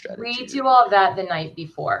part of the strategy? We do all of that the night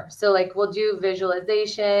before. So like we'll do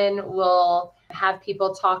visualization, we'll have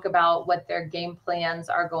people talk about what their game plans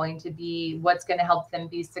are going to be, what's going to help them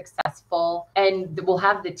be successful. And we'll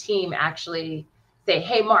have the team actually say,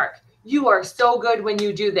 hey, Mark, you are so good when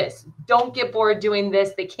you do this. Don't get bored doing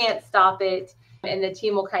this. They can't stop it. And the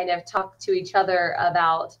team will kind of talk to each other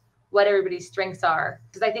about what everybody's strengths are.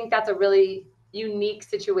 Because I think that's a really unique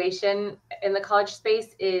situation in the college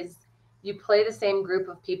space, is you play the same group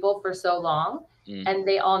of people for so long. And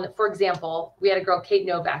they all, for example, we had a girl, Kate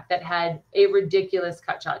Novak, that had a ridiculous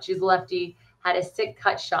cut shot. She's a lefty, had a sick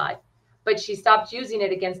cut shot, but she stopped using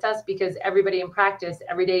it against us because everybody in practice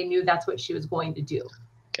every day knew that's what she was going to do.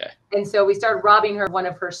 Okay. And so we started robbing her of one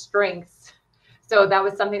of her strengths. So that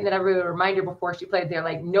was something that I would remind her before she played. They're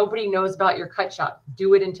like, nobody knows about your cut shot.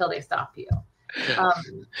 Do it until they stop you.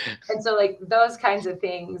 And so like those kinds of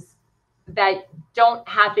things that don't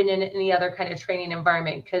happen in any other kind of training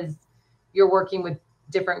environment, because you're working with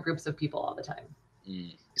different groups of people all the time.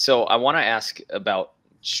 So I want to ask about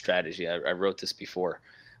strategy. I wrote this before.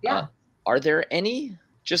 Yeah. Are there any,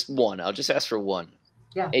 just one, I'll just ask for one.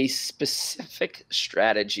 Yeah. A specific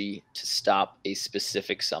strategy to stop a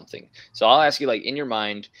specific something. So I'll ask you, like, in your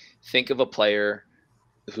mind, think of a player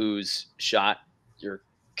whose shot you're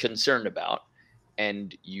concerned about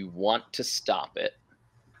and you want to stop it,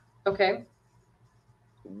 Okay.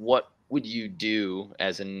 what would you do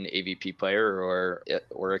as an AVP player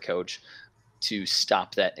or a coach to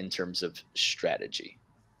stop that in terms of strategy?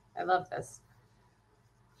 I love this.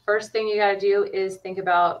 First thing you got to do is think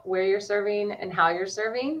about where you're serving and how you're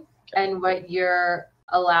serving and what you're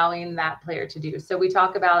allowing that player to do. So we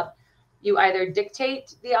talk about you either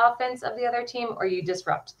dictate the offense of the other team or you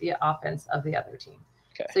disrupt the offense of the other team.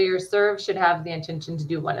 Okay. So your serve should have the intention to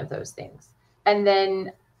do one of those things. And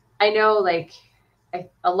then I know like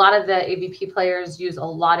a lot of the AVP players use a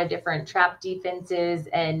lot of different trap defenses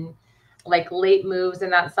and like late moves.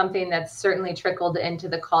 And that's something that's certainly trickled into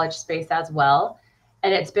the college space as well.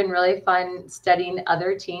 And it's been really fun studying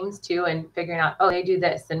other teams too and figuring out, oh, they do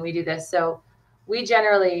this and we do this. So we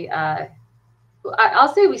generally,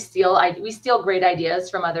 I'll say we steal great ideas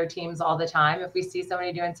from other teams all the time. If we see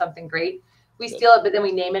somebody doing something great, we steal it, but then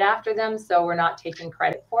we name it after them, so we're not taking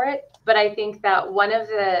credit for it. But I think that one of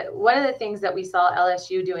the things that we saw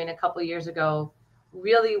LSU doing a couple years ago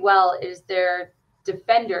really well is their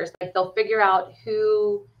defenders. Like they'll figure out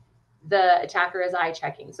who the attacker is eye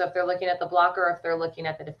checking. So if they're looking at the blocker or if they're looking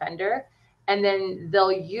at the defender, and then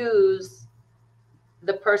they'll use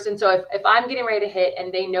the person. So if I'm getting ready to hit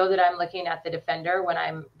and they know that I'm looking at the defender when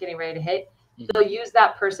I'm getting ready to hit, they'll use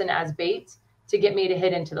that person as bait to get me to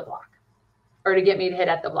hit into the block or to get me to hit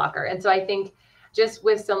at the blocker. And so I think just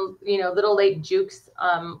with some, little late jukes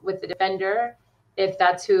with the defender, if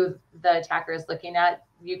that's who the attacker is looking at,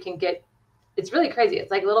 you can get, it's really crazy.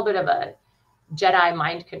 It's like a little bit of a Jedi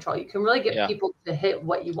mind control. You can really get people to hit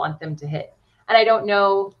what you want them to hit. And I don't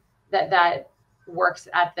know that works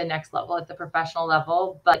at the next level, at the professional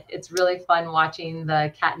level, but it's really fun watching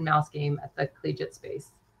the cat and mouse game at the collegiate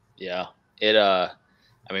space. Yeah.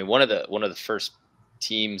 One of the first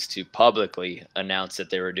teams to publicly announce that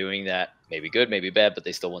they were doing that, maybe good, maybe bad, but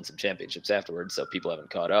they still won some championships afterwards, so people haven't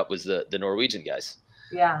caught up, was the Norwegian guys.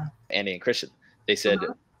 Yeah. Andy and Christian. They said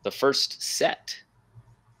the first set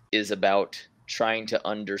is about trying to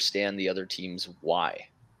understand the other team's why.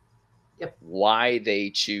 Yep. Why they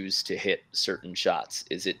choose to hit certain shots.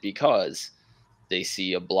 Is it because they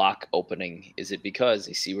see a block opening? Is it because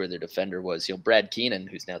they see where their defender was? Brad Keenan,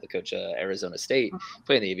 who's now the coach of Arizona State,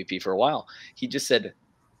 playing the AVP for a while, he just said,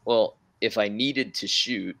 well, if I needed to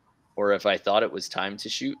shoot or if I thought it was time to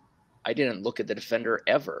shoot, I didn't look at the defender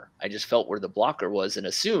ever. I just felt where the blocker was and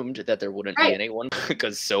assumed that there wouldn't be anyone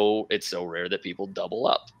because it's so rare that people double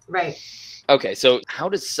up. Right. Okay, so how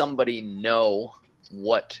does somebody know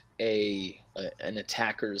what an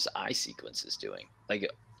attacker's eye sequence is doing? Like,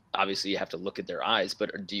 obviously you have to look at their eyes,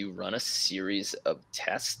 but do you run a series of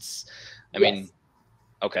tests? I mean,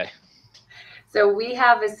 okay. So we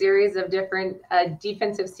have a series of different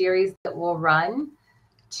defensive series that we'll run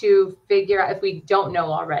to figure out, if we don't know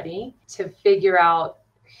already, to figure out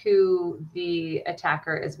who the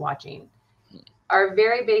attacker is watching. Our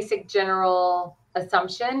very basic general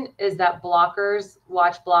assumption is that blockers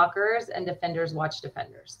watch blockers and defenders watch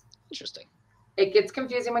defenders. Interesting. It gets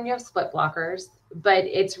confusing when you have split blockers, but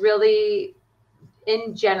it's really,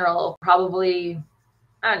 in general, probably,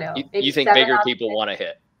 I don't know. You think bigger people want to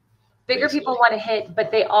hit? Bigger people want to hit,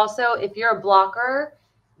 but they also, if you're a blocker,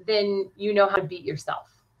 then you know how to beat yourself,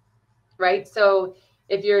 right? So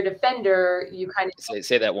if you're a defender, you kind of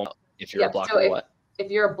say that one. If you're a blocker, so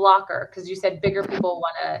if you're a blocker, because you said bigger people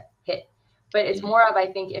want to hit, but it's more of,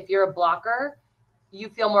 I think, if you're a blocker, you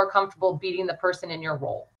feel more comfortable beating the person in your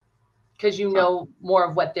role because you know more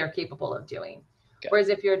of what they're capable of doing. Okay. Whereas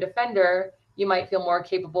if you're a defender, you might feel more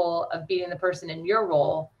capable of beating the person in your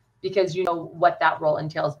role because you know what that role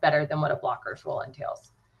entails better than what a blocker's role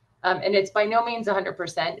entails. And it's by no means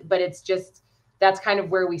 100%, but it's just, that's kind of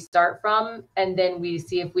where we start from. And then we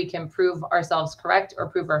see if we can prove ourselves correct or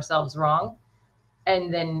prove ourselves wrong,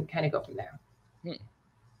 and then kind of go from there.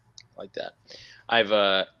 Like that. I've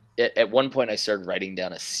at one point I started writing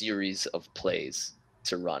down a series of plays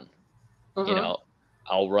to run.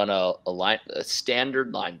 I'll run a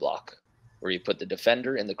standard line block where you put the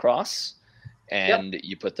defender in the cross and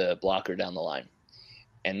you put the blocker down the line.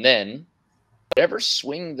 And then whatever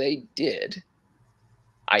swing they did,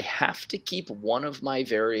 I have to keep one of my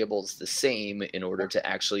variables the same in order to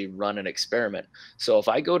actually run an experiment. So if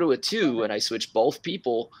I go to a 2 and I switch both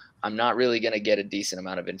people, I'm not really going to get a decent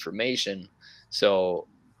amount of information. So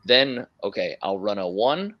then, okay, I'll run a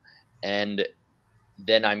 1, and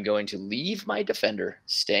then I'm going to leave my defender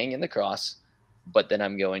staying in the cross, but then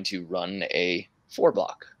I'm going to run a 4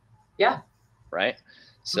 block. Yeah. Right?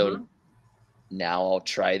 So Now I'll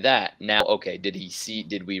try that. Now, okay, did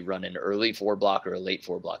we run an early 4 block or a late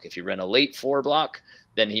 4 block? If you ran a late 4 block,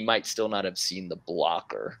 then he might still not have seen the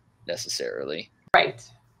blocker necessarily. Right.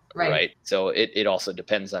 So it also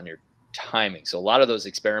depends on your timing. So a lot of those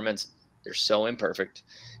experiments, they're so imperfect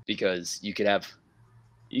because you could have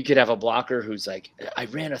a blocker who's like, I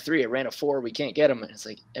ran a 3, I ran a 4, we can't get him. And it's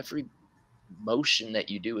like every motion that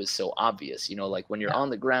you do is so obvious. Like when you're on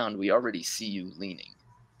the ground, we already see you leaning.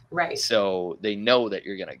 Right. So they know that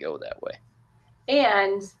you're going to go that way.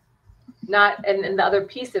 And the other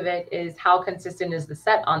piece of it is how consistent is the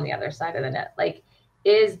set on the other side of the net? Like,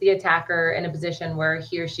 is the attacker in a position where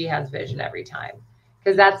he or she has vision every time?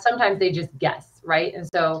 Because that's sometimes they just guess, right? And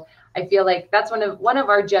so I feel like that's one of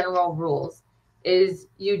our general rules is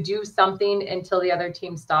you do something until the other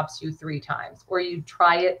team stops you 3 times, or you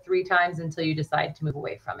try it 3 times until you decide to move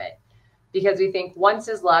away from it. Because we think once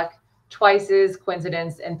is luck, twice is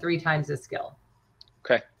coincidence, and 3 times is skill.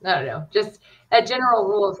 Okay. I don't know. Just a general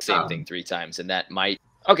rule of Same thumb. thing 3 times. And that might,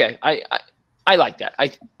 okay. I like that.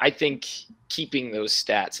 I think keeping those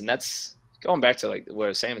stats, and that's going back to like what I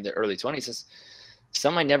was saying in the early 20s, is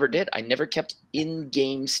some I never did. I never kept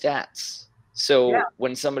in-game stats. So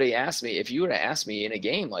when somebody asked me, if you were to ask me in a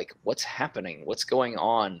game, like what's happening, what's going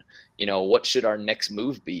on, what should our next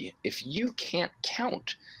move be? If you can't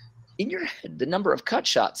count in your head the number of cut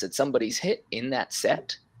shots that somebody's hit in that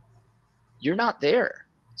set, you're not there.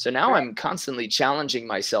 So now I'm constantly challenging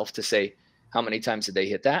myself to say, how many times did they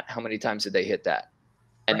hit that? How many times did they hit that?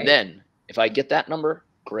 And then if I get that number,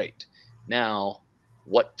 great. Now,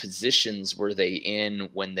 what positions were they in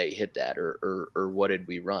when they hit that, or what did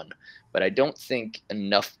we run? But I don't think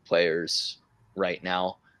enough players right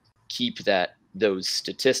now keep those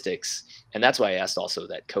statistics. And that's why I asked also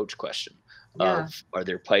that coach question of, are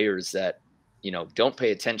there players that, don't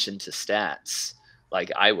pay attention to stats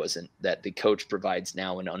like I wasn't, that the coach provides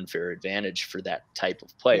now an unfair advantage for that type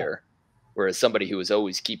of player, whereas somebody who is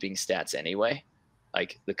always keeping stats anyway,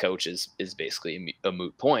 like the coach is basically a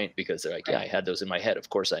moot point because they're like, I had those in my head. Of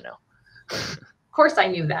course I know. Of course I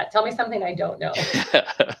knew that. Tell me something I don't know.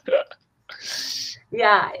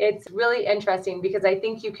 Yeah, it's really interesting because I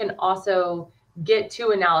think you can also get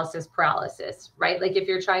to analysis paralysis, right? Like if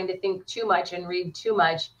you're trying to think too much and read too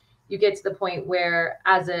much, you get to the point where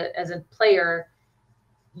as a player,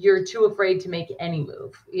 you're too afraid to make any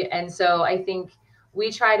move. And so I think we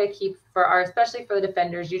try to keep especially for the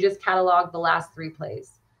defenders, you just catalog the last 3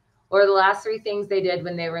 plays or the last 3 things they did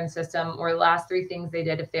when they were in system, or the last 3 things they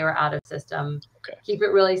did if they were out of system. Okay. Keep it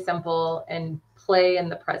really simple and play in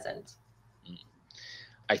the present.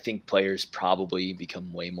 I think players probably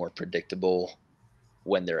become way more predictable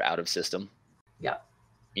when they're out of system. Yeah.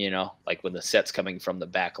 Like when the set's coming from the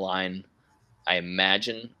back line, I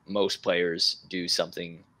imagine most players do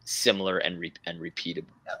something similar and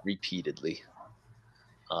repeatedly.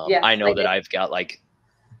 I know that I've got like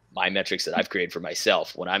my metrics that I've created for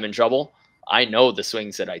myself. When I'm in trouble, I know the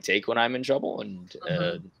swings that I take when I'm in trouble. And,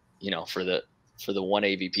 for the one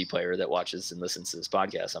AVP player that watches and listens to this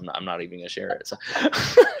podcast, I'm not even going to share it. So.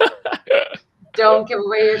 Don't give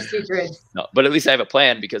away your secrets. No, but at least I have a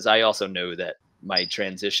plan, because I also know that my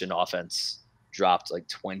transition offense dropped like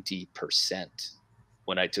 20%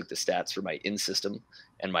 when I took the stats for my in system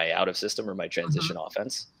and my out of system, or my transition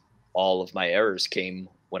offense. All of my errors came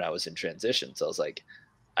when I was in transition. So I was like,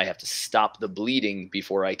 I have to stop the bleeding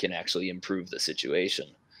before I can actually improve the situation.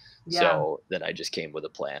 Yeah. So then I just came with a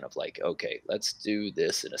plan of like, okay, let's do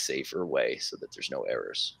this in a safer way so that there's no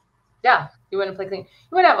errors. Yeah. You want to play clean.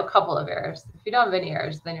 You want to have a couple of errors. If you don't have any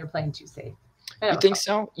errors, then you're playing too safe. You think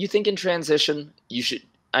so? You think in transition, you should,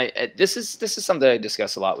 this is something I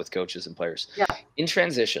discuss a lot with coaches and players. Yeah. In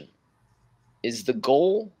transition, is the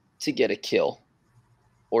goal to get a kill,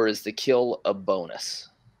 or is the kill a bonus?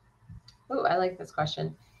 Oh, I like this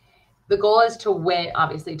question. The goal is to win,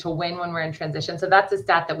 obviously, to win when we're in transition. So that's a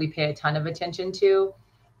stat that we pay a ton of attention to.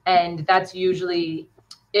 And that's usually,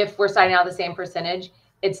 if we're signing out the same percentage,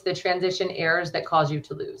 it's the transition errors that cause you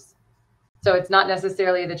to lose. So it's not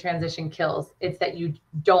necessarily the transition kills. It's that you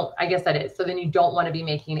don't, I guess that is. So then you don't want to be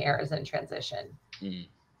making errors in transition.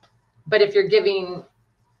 But if you're giving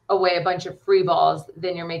away a bunch of free balls,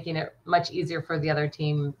 then you're making it much easier for the other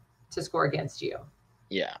team to score against you.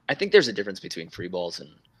 Yeah, I think there's a difference between free balls and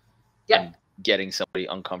getting somebody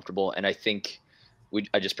uncomfortable. And I think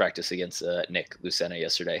I just practiced against Nick Lucena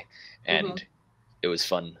yesterday, and it was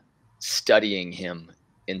fun studying him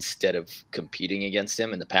instead of competing against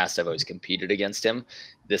him. In the past, I've always competed against him.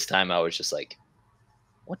 This time I was just like,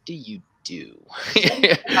 what do you do?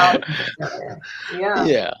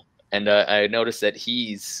 Yeah. And I noticed that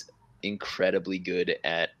he's incredibly good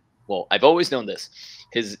at well, I've always known this.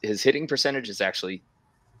 His hitting percentage is actually,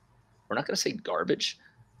 we're not going to say garbage,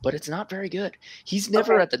 but it's not very good. He's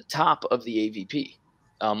never Okay. at the top of the AVP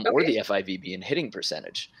or Okay. the FIVB in hitting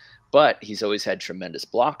percentage, but he's always had tremendous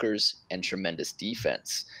blockers and tremendous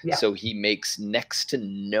defense. Yeah. So he makes next to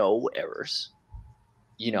no errors.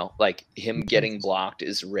 You know, like him getting blocked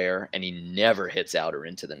is rare, and he never hits out or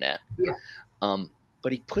into the net. Yeah.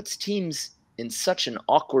 But he puts teams in such an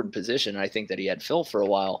awkward position. I think that he had Phil for a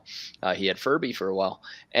while, he had Furby for a while,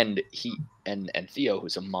 and Theo,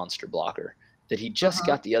 who's a monster blocker, that he just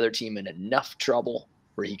got the other team in enough trouble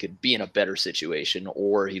where he could be in a better situation,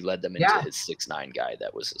 or he led them into his 6'9" guy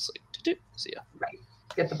that was just like, see ya. Right.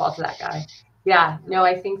 Get the ball to that guy. Yeah. No,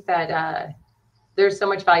 I think that there's so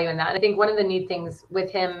much value in that. And I think one of the neat things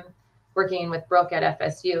with him working with Brooke at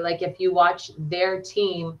FSU, like if you watch their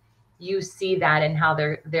team, you see that in how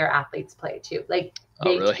their athletes play too. Like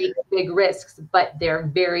they take big risks, but they're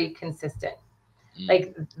very consistent.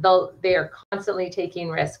 Like they are constantly taking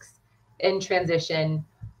risks in transition,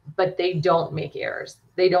 but they don't make errors.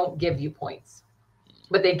 They don't give you points,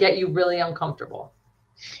 but they get you really uncomfortable.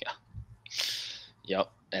 Yeah.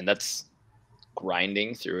 Yep. And that's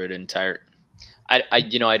grinding through an entire, I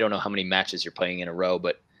don't know how many matches you're playing in a row,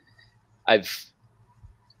 but I've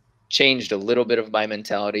changed a little bit of my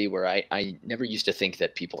mentality where I never used to think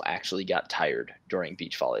that people actually got tired during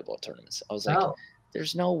beach volleyball tournaments. I was like,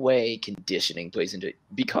 there's no way conditioning plays into it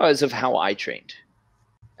because of how I trained.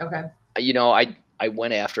 Okay. I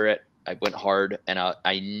went after it. I went hard, and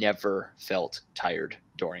I never felt tired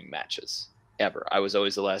during matches ever. I was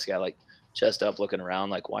always the last guy, like chest up, looking around,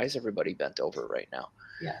 like, why is everybody bent over right now?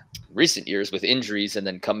 Yeah. Recent years with injuries and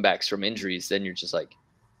then comebacks from injuries, then you're just like,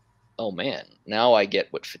 oh man, now I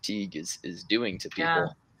get what fatigue is doing to people. Yeah.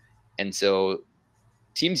 And so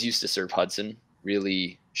teams used to serve Hudson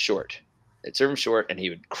really short. They'd serve him short, and he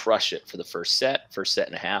would crush it for the first set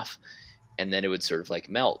and a half, and then it would sort of like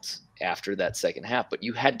melt after that second half. But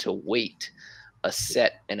you had to wait a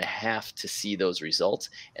set and a half to see those results,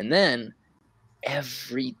 and then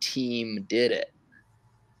every team did it.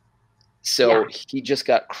 So he just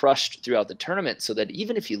got crushed throughout the tournament, so that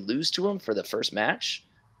even if you lose to him for the first match,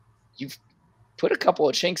 you've put a couple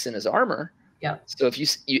of chinks in his armor. Yeah. So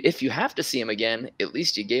if you have to see him again, at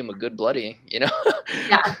least you gave him a good bloody, Yeah,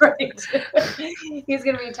 right. He's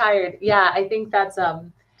gonna be tired. Yeah, I think that's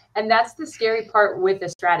and that's the scary part with the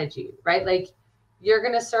strategy, right? Like you're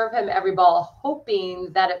gonna serve him every ball,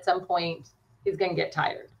 hoping that at some point he's gonna get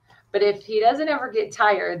tired. But if he doesn't ever get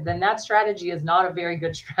tired, then that strategy is not a very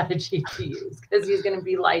good strategy to use because he's gonna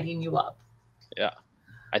be lighting you up. Yeah,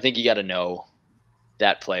 I think you got to know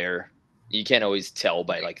that player. You can't always tell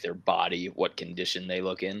by like their body what condition they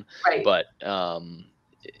look in, right? But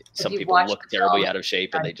some people look terribly out of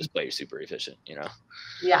shape and they just play super efficient,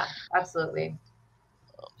 Yeah, absolutely.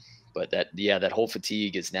 But that whole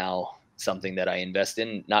fatigue is now something that I invest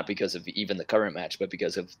in, not because of even the current match, but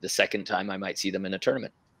because of the second time I might see them in a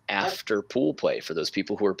tournament after pool play. For those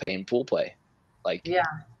people who are paying pool play, like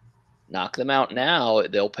knock them out now.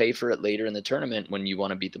 They'll pay for it later in the tournament when you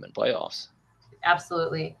want to beat them in playoffs.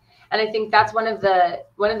 Absolutely. And I think that's one of the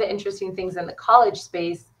interesting things in the college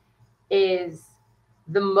space is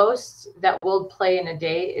the most that we'll play in a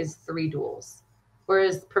day is 3 duels.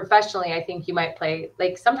 Whereas professionally, I think you might play,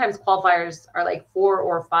 like sometimes qualifiers are like 4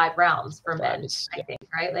 or 5 rounds for men, I think,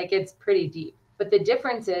 right? Like it's pretty deep. But the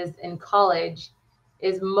difference is in college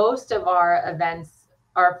is most of our events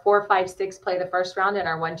are 4, 5, 6 play the first round and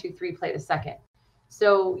our 1, 2, 3 play the second.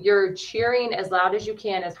 So you're cheering as loud as you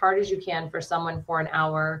can, as hard as you can for someone for an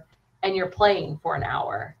hour, and you're playing for an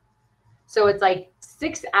hour. So it's like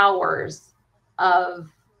 6 hours of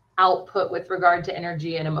output with regard to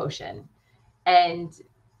energy and emotion. And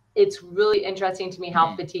it's really interesting to me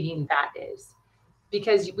how fatiguing that is,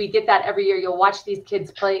 because we get that every year. You'll watch these kids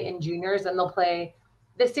play in juniors, and they'll play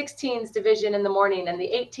the 16s division in the morning and the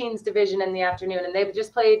 18s division in the afternoon, and they've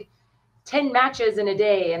just played 10 matches in a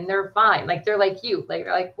day and they're fine. Like they're like you, like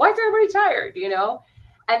they're like, why is everybody tired?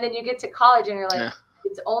 And then you get to college and you're like,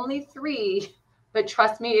 it's only 3, but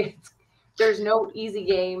trust me, there's no easy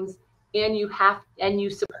games, and you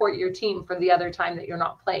support your team for the other time that you're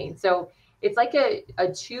not playing. So it's like a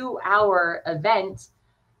 2-hour event,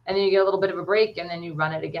 and then you get a little bit of a break, and then you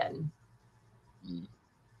run it again.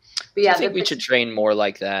 But I think we should train more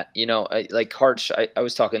like that. Like Karch, I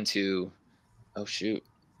was talking to, who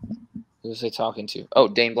was I talking to? Oh,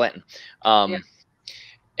 Dane Blanton.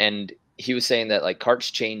 And he was saying that like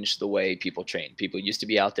Karch changed the way people train. People used to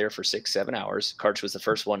be out there for 6-7 hours. Karch was the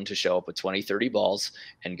first one to show up with 20, 30 balls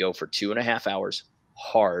and go for 2.5 hours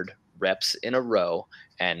hard reps in a row,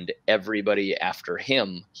 and everybody after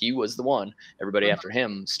him, he was the one, everybody Mhm. after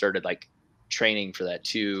him started like training for that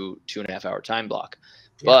 2.5 hour time block.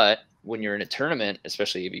 Yeah. But when you're in a tournament,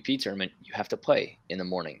 especially AVP tournament, you have to play in the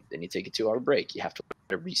morning. Then you take a 2 hour break. You have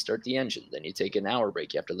to restart the engine. Then you take an hour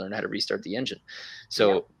break. You have to learn how to restart the engine. Yeah.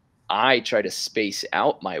 So I try to space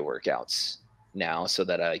out my workouts now so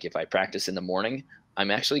that like if I practice in the morning,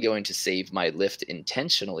 I'm actually going to save my lift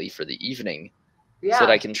intentionally for the evening so that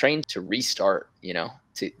I Yeah. can train to restart,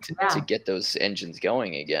 to Yeah. get those engines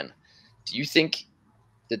going again. Do you think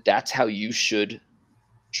that that's how you should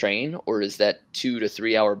train, or is that 2 to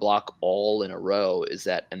 3 hour block all in a row? Is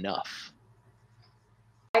that enough?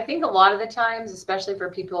 I think a lot of the times, especially for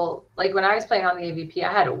people like when I was playing on the AVP,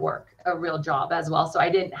 I had to work a real job as well. So I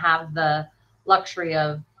didn't have the luxury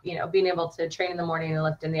of, being able to train in the morning and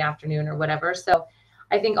lift in the afternoon or whatever. So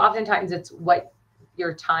I think oftentimes it's what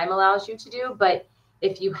your time allows you to do. But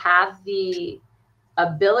if you have the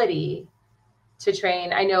ability to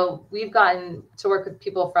train, I know we've gotten to work with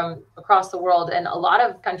people from across the world, and a lot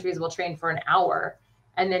of countries will train for an hour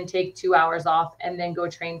and then take 2 hours off and then go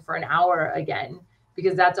train for an hour again,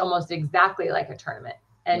 because that's almost exactly like a tournament.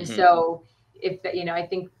 And Hmm. so I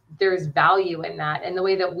think there's value in that. And the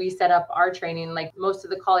way that we set up our training, like most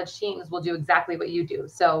of the college teams will do exactly what you do.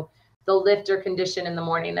 So they'll lift or condition in the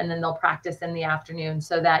morning and then they'll practice in the afternoon,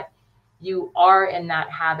 so that you are in that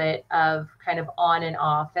habit of kind of on and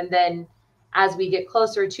off. And then as we get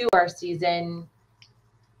closer to our season,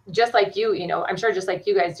 just like I'm sure just like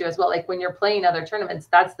you guys do as well, like when you're playing other tournaments,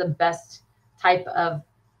 that's the best type of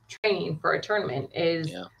training for a tournament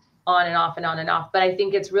is Yeah. on and off and on and off. But I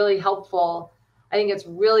think it's really helpful. I think it's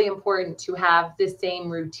really important to have the same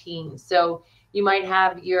routine. So you might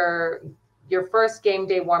have your first game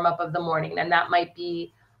day warm up of the morning, and that might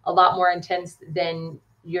be a lot more intense than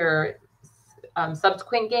your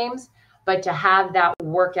subsequent games. But to have that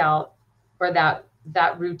workout or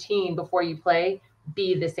that routine before you play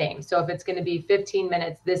be the same. So if it's going to be 15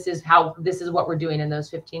 minutes, this is what we're doing in those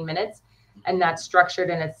 15 minutes, and that's structured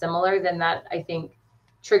and it's similar, then that I think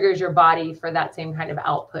triggers your body for that same kind of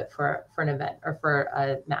output for an event or for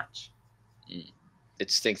a match.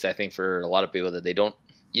 It stinks, I think, for a lot of people that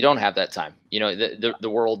you don't have that time. The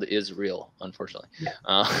world is real, unfortunately.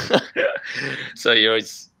 Yeah. So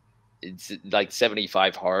it's like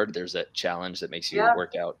 75 hard. There's a challenge that makes you Yeah.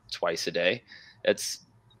 work out twice a day. It's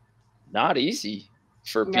not easy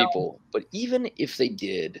for No. people, but even if they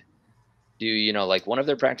did do, like one of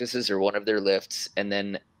their practices or one of their lifts, and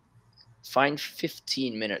then find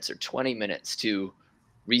 15 minutes or 20 minutes to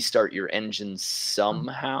restart your engine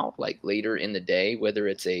somehow, like later in the day, whether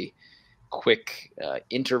it's a quick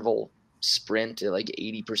interval sprint at like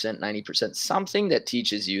 80%, 90%, something that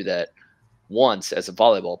teaches you that once as a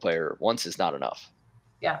volleyball player, once is not enough.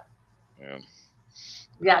 Yeah. Yeah.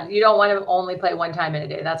 Yeah. You don't want to only play one time in a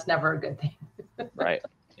day. That's never a good thing. Right.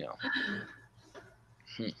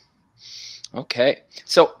 Okay.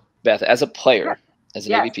 So Beth, as a player, as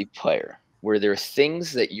an Yes. AVP player, were there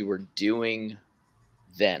things that you were doing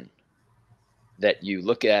then that you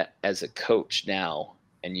look at as a coach now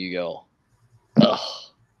and you go, ugh,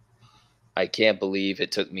 I can't believe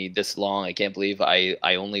it took me this long. I can't believe I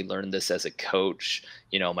only learned this as a coach.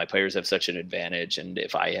 My players have such an advantage, and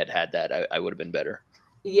if I had had that, I would have been better.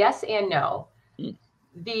 Yes and no. Hmm.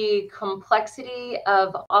 The complexity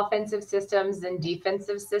of offensive systems and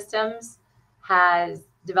defensive systems has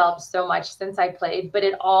developed so much since I played, but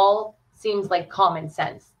it all seems like common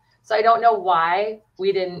sense. So I don't know why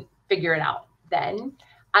we didn't figure it out then.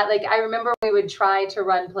 I remember we would try to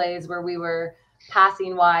run plays where we were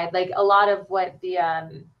passing wide, like a lot of what the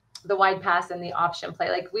wide pass and the option play,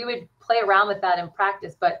 like we would play around with that in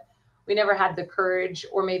practice, but we never had the courage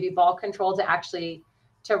or maybe ball control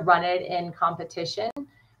to run it in competition.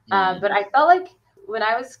 But I felt like when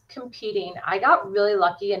I was competing, I got really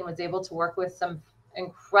lucky and was able to work with some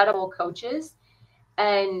incredible coaches.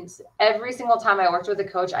 And every single time I worked with a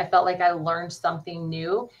coach, I felt like I learned something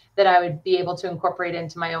new that I would be able to incorporate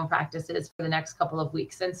into my own practices for the next couple of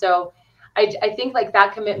weeks. And so I think like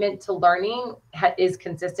that commitment to learning is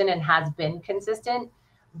consistent and has been consistent,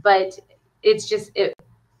 but it's just,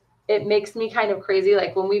 it makes me kind of crazy.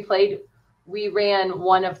 Like when we played, we ran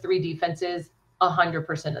one of three defenses 100%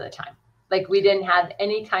 of the time. Like we didn't have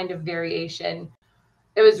any kind of variation.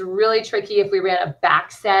 It was really tricky if we ran a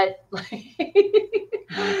back set,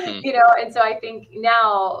 and so I think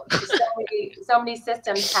now so many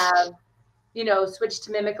systems have, switched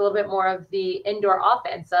to mimic a little bit more of the indoor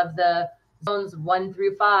offense of the zones 1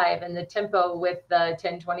 through 5 and the tempo with the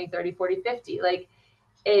 10, 20, 30, 40, 50. Like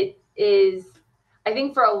it is, I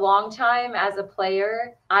think for a long time as a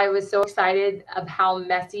player, I was so excited of how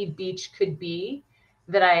messy beach could be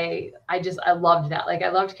that I loved that. Like I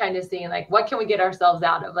loved kind of seeing like, what can we get ourselves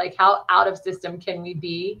out of? Like how out of system can we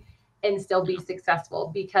be and still be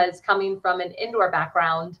successful? Because coming from an indoor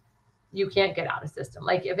background, you can't get out of system.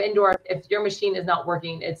 Like if your machine is not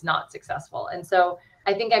working, it's not successful. And so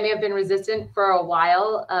I think I may have been resistant for a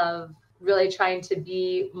while of really trying to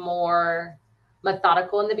be more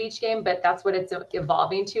methodical in the beach game, but that's what it's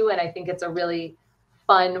evolving to. And I think it's a really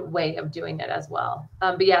fun way of doing it as well.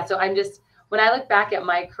 But yeah, so when I look back at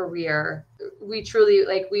my career, we truly,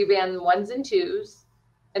 like, we ran ones and twos,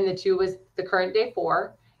 and the two was the current day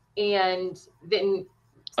 4. And then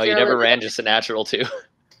Oh, you never ran just a natural 2?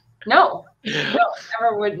 No,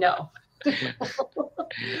 never would. No. We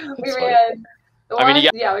ran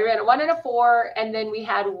we ran a 1 and a 4, and then we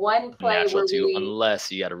had one play natural 2,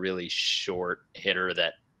 unless you got a really short hitter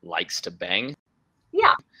that likes to bang.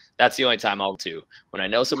 Yeah. That's the only time I'll do. When I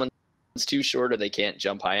know someone's too short or they can't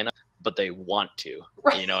jump high enough, but they want to,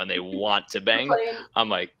 right. And they want to bang, I'm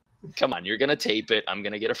like, come on, you're going to tape it. I'm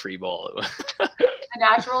going to get a free ball. A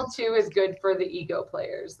natural 2 is good for the ego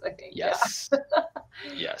players, I think. Yes. Yeah.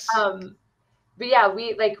 Yes. But yeah,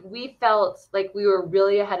 we felt like we were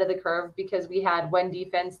really ahead of the curve because we had one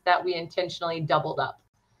defense that we intentionally doubled up.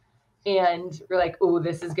 And we're like, oh,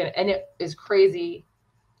 this is and it is crazy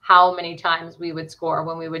how many times we would score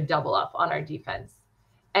when we would double up on our defense.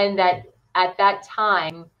 And that at that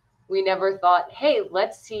time, we never thought, hey,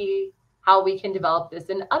 let's see how we can develop this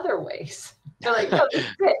in other ways. They're like, no, this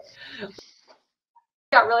is it. We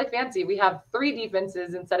got really fancy. We have 3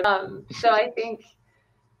 defenses instead of so I think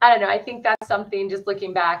that's something, just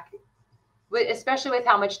looking back, especially with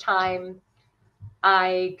how much time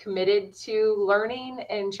I committed to learning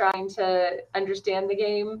and trying to understand the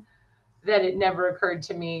game, that it never occurred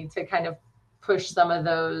to me to kind of push some of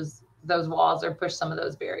those walls or push some of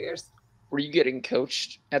those barriers. Were you getting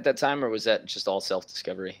coached at that time, or was that just all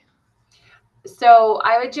self-discovery? So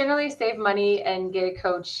I would generally save money and get a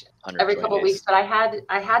coach every couple of weeks, but I had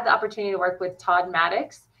the opportunity to work with Todd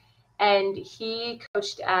Maddox, and he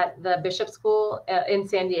coached at the Bishop School in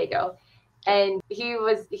San Diego. And he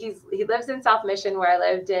lives in South Mission, where I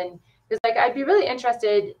lived, and he was like, I'd be really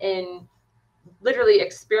interested in literally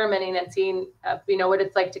experimenting and seeing, what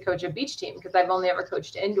it's like to coach a beach team, because I've only ever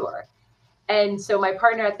coached indoor. And so my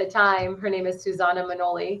partner at the time, her name is Susanna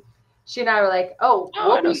Manoli. She and I were like,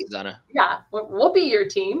 I know Susanna. Yeah, we'll be your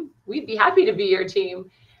team. We'd be happy to be your team.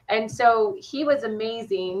 And so he was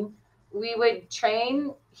amazing. We would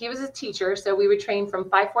train. He was a teacher, so we would train from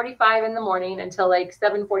 5:45 in the morning until like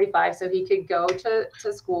 7:45, so he could go to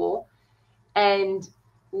school. And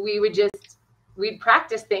we'd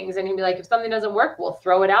practice things, and he'd be like, if something doesn't work, we'll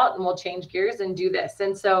throw it out and we'll change gears and do this.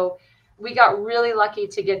 And so we got really lucky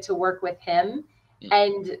to get to work with him.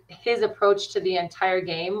 And his approach to the entire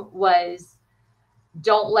game was,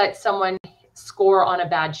 don't let someone score on a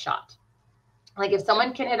bad shot. Like, if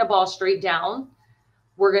someone can hit a ball straight down,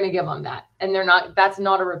 we're going to give them that. And that's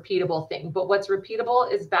not a repeatable thing. But what's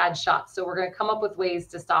repeatable is bad shots. So we're going to come up with ways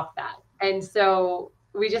to stop that. And so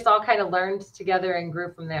we just all kind of learned together and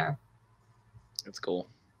grew from there. That's cool.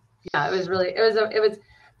 Yeah, it was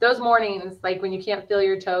those mornings, like when you can't feel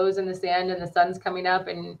your toes in the sand and the sun's coming up,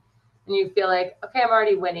 and you feel like, okay, I'm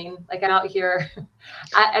already winning. Like, I'm out here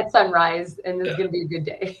at sunrise, and this is going to be a good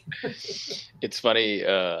day. It's funny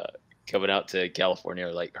coming out to California,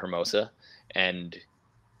 or like Hermosa, and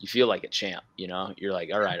you feel like a champ, You're like,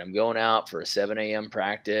 all right, I'm going out for a 7 a.m.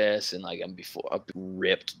 practice, and like I'm a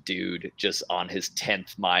ripped dude just on his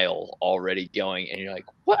 10th mile already going, and you're like,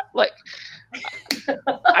 what? Like,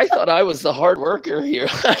 I thought I was the hard worker here.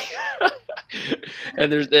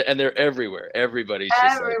 and they're everywhere. Everybody's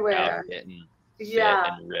just everywhere. Like out getting fit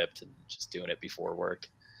and ripped and just doing it before work.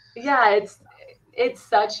 Yeah,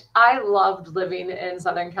 I loved living in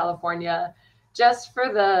Southern California, just for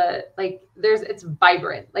it's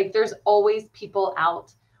vibrant. Like, there's always people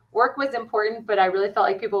out. Work was important, but I really felt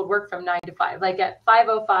like people would work from 9 to 5. Like at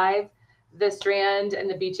 5:05, the Strand and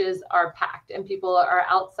the beaches are packed, and people are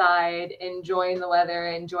outside enjoying the weather,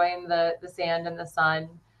 enjoying the sand and the sun.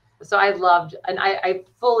 So I loved, and I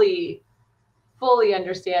fully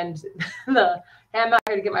understand I'm not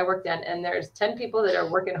here to get my work done, and there's 10 people that are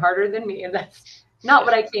working harder than me, and that's not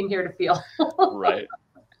what I came here to feel. Right.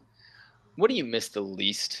 What do you miss the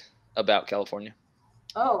least about California?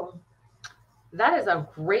 Oh, that is a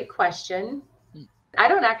great question. I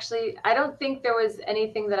don't think there was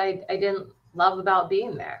anything that I didn't love about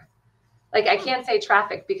being there. Like, I can't say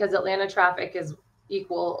traffic, because Atlanta traffic is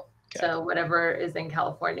equal to whatever is in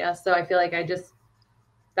California. So I feel like that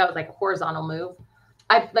was like a horizontal move.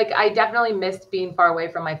 I definitely missed being far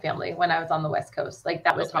away from my family when I was on the West Coast. Like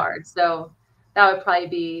that was Okay. hard. So that would probably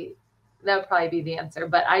be the answer.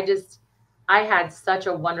 But I had such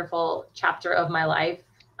a wonderful chapter of my life,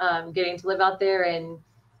 getting to live out there and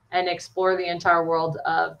explore the entire world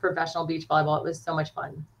of professional beach volleyball. It was so much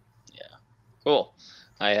fun. Yeah. Cool.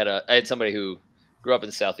 I had somebody who grew up in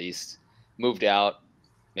the Southeast, moved out,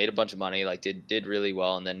 made a bunch of money, like did really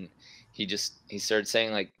well, and then he started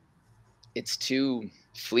saying like it's too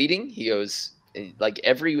fleeting. He goes like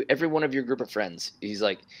every one of your group of friends. He's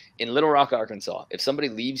like in Little Rock, Arkansas. If somebody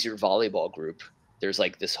leaves your volleyball group, there's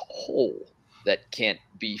like this hole that can't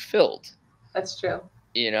be filled. That's true.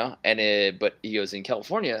 And but he goes in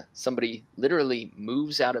California, somebody literally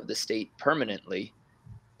moves out of the state permanently,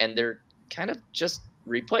 and they're kind of just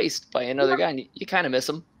replaced by another guy, and you kind of miss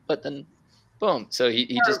them, but then boom. So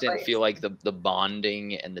he just didn't feel like the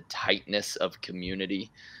bonding and the tightness of community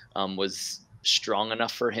was strong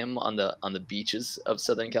enough for him on the beaches of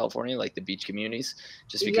Southern California, like the beach communities,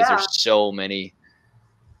 just because there's so many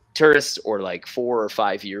tourists or like 4 or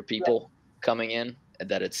 5 year people coming in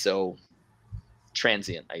that it's so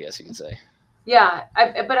transient, I guess you could say. Yeah,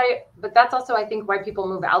 but that's also I think why people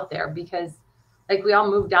move out there, because like we all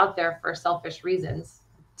moved out there for selfish reasons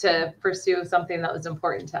to pursue something that was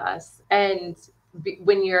important to us. And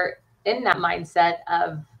when you're in that mindset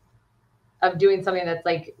of doing something that's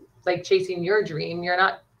like chasing your dream, you're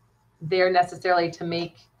not there necessarily to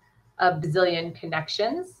make a bazillion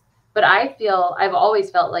connections. But I've always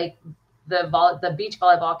felt like the beach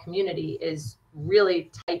volleyball community is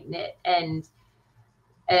really tight knit, and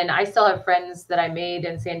I still have friends that I made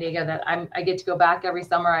in San Diego that I get to go back every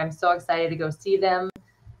summer. I'm so excited to go see them.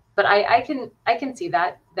 But I can see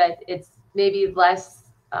that it's maybe less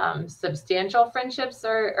substantial friendships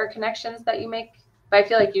or connections that you make. But I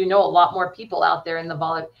feel like a lot more people out there in the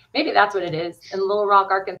volleyball. Maybe that's what it is. In Little Rock,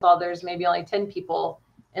 Arkansas, there's maybe only 10 people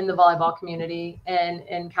in the volleyball community, and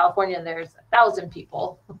in California, there's 1,000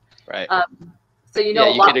 people. Right. So you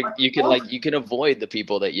can avoid the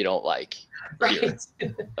people that you don't like. Right.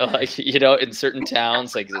 Like in certain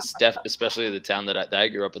towns, like especially the town that I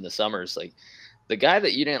grew up in the summers, like the guy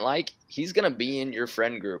that you didn't like, he's gonna be in your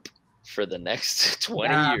friend group for the next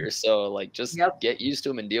 20 years. So like just get used to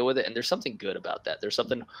him and deal with it. And there's something good about that. There's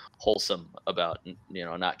something wholesome about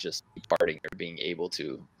not just parting or being able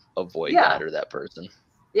to avoid that or that person.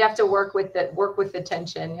 You have to work with the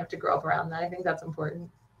tension. You have to grow up around that. I think that's important.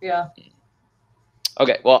 Yeah.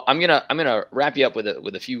 Okay. Well, I'm gonna wrap you up with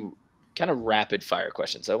a few kind of rapid fire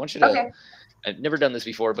questions. So I want you to. I've never done this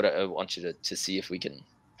before, but I want you to see if we can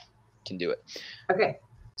do it. Okay.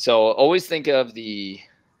 So always think of the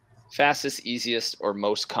fastest, easiest, or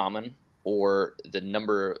most common, or the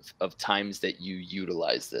number of times that you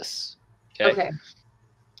utilize this. Okay.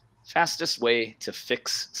 Fastest way to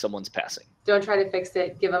fix someone's passing. Don't try to fix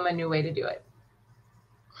it. Give them a new way to do it.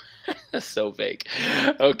 So vague.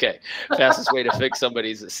 Okay. Fastest way to fix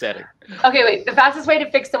somebody's setting. Okay, wait. The fastest way to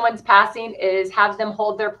fix someone's passing is have them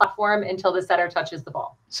hold their platform until the setter touches the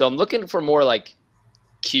ball. So I'm looking for more like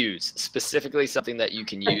cues, specifically something that you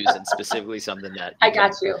can use and specifically something that I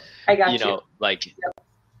got you. Like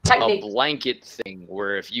a blanket thing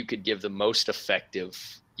where if you could give the most effective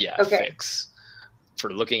fix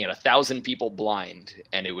for looking at 1,000 people blind,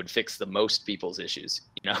 and it would fix the most people's issues,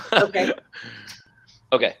 Okay.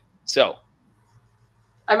 Okay, so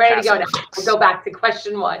I'm ready to go now. We'll go back to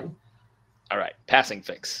question 1. All right, passing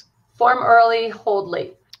fix. Form early, hold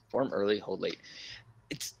late. Form early, hold late.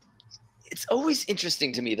 It's always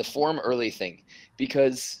interesting to me, the form early thing,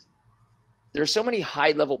 because there are so many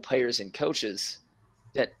high-level players and coaches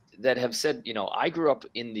that have said, I grew up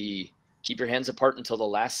in the keep your hands apart until the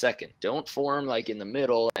last second. Don't form like in the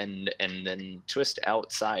middle and then twist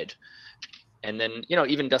outside. And then,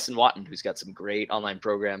 even Dustin Watton, who's got some great online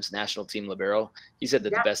programs, national team libero, he said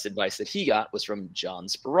that the best advice that he got was from John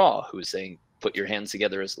Speraw, who was saying, put your hands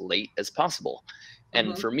together as late as possible.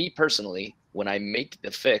 And for me personally, when I make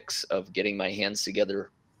the fix of getting my hands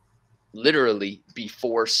together literally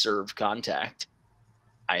before serve contact,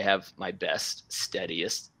 I have my best,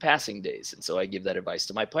 steadiest passing days. And so I give that advice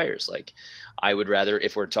to my players. Like, I would rather,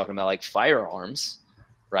 if we're talking about like firearms,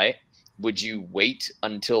 right? Would you wait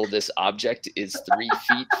until this object is 3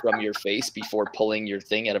 feet from your face before pulling your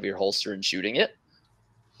thing out of your holster and shooting it?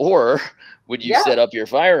 Or would you set up your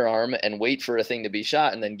firearm and wait for a thing to be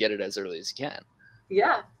shot and then get it as early as you can?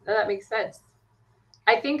 Yeah, that makes sense.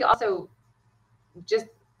 I think also just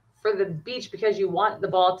for the beach, because you want the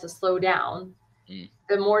ball to slow down,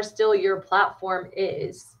 the more still your platform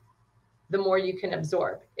is, the more you can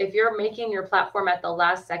absorb. If you're making your platform at the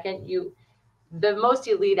last second, The most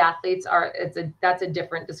elite athletes that's a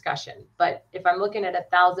different discussion. But if I'm looking at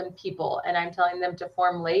 1,000 people and I'm telling them to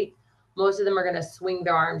form late, most of them are going to swing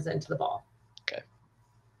their arms into the ball. Okay.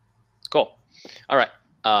 Cool. All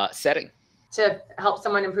right. Setting. To help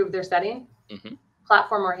someone improve their setting,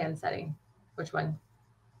 platform or hand setting? Which one?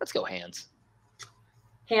 Let's go hands.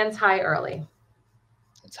 Hands high early.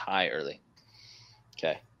 It's high early.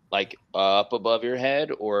 Okay. Like up above your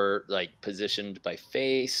head, or like positioned by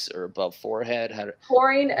face or above forehead?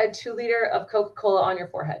 Pouring a 2-liter of Coca-Cola on your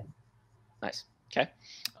forehead. Nice. Okay.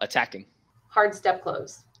 Attacking. Hard step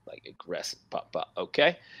close. Like aggressive pop.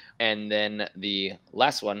 Okay. And then the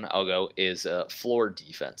last one I'll go is floor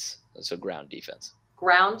defense. So ground defense.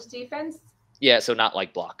 Ground defense? Yeah. So not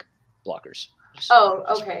like blockers. Oh,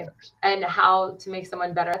 okay. And how to make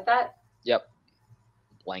someone better at that? Yep.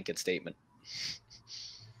 Blanket statement.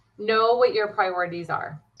 Know what your priorities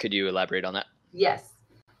are. Could you elaborate on that? Yes.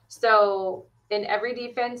 So in every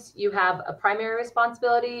defense, you have a primary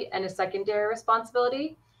responsibility and a secondary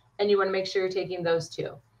responsibility, and you want to make sure you're taking those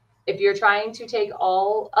two. If you're trying to take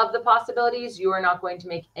all of the possibilities, you are not going to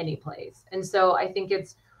make any plays. And so I think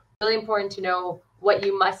it's really important to know what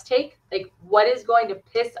you must take, like what is going to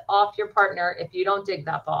piss off your partner if you don't dig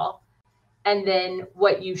that ball, and then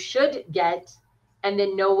what you should get, and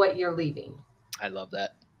then know what you're leaving. I love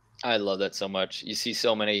that. I love that so much. You see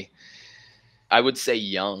so many, I would say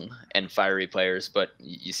young and fiery players, but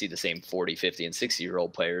you see the same 40, 50, and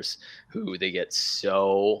 60-year-old players who they get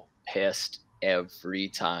so pissed every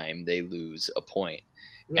time they lose a point.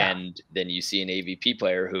 Yeah. And then you see an AVP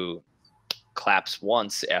player who claps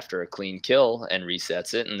once after a clean kill and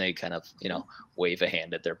resets it, and they kind of, wave a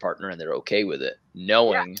hand at their partner and they're okay with it,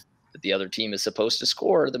 knowing that the other team is supposed to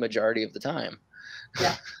score the majority of the time.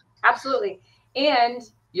 Yeah, absolutely. And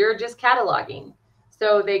you're just cataloging.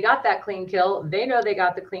 So they got that clean kill. They know they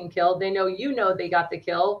got the clean kill. They know they got the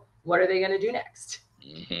kill. What are they going to do next?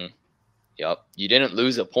 Yep. You didn't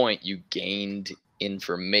lose a point. You gained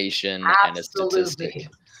information. Absolutely. And a statistic.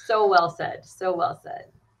 So well said. So well said.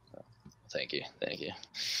 Thank you. Thank you.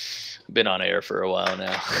 I've been on air for a while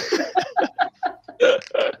now.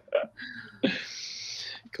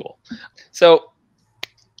 Cool. So,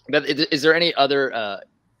 Beth, is there any other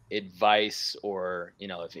advice, or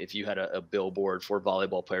if you had a billboard for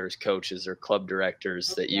volleyball players, coaches, or club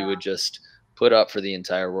directors that you would just put up for the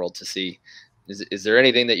entire world to see? Is there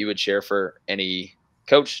anything that you would share for any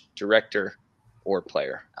coach, director, or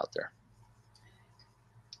player out there?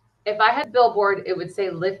 If I had a billboard, it would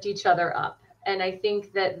say lift each other up. And I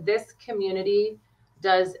think that this community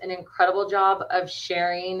does an incredible job of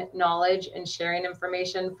sharing knowledge and sharing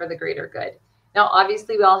information for the greater good. Now,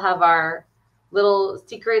 obviously, we all have our little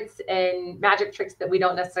secrets and magic tricks that we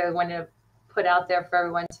don't necessarily want to put out there for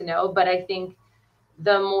everyone to know. But I think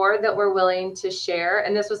the more that we're willing to share,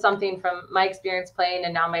 and this was something from my experience playing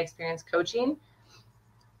and now my experience coaching,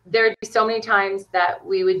 there'd be so many times that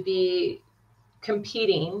we would be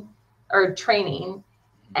competing or training,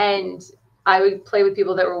 and I would play with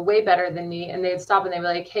people that were way better than me, and they'd stop and they'd be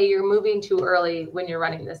like, hey, you're moving too early when you're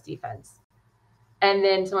running this defense. And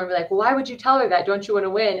then someone would be like, well, why would you tell her that? Don't you want to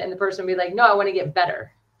win? And the person would be like, no, I want to get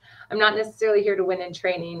better. I'm not necessarily here to win in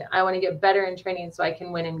training. I want to get better in training so I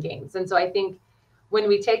can win in games. And so I think when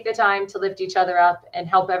we take the time to lift each other up and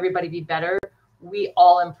help everybody be better, we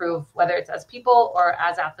all improve, whether it's as people or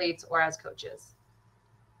as athletes or as coaches.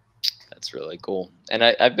 That's really cool. And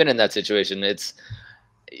I've been in that situation. It's,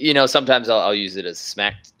 sometimes I'll use it as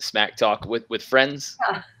smack talk with friends.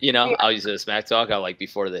 I'll use it as smack talk. I'll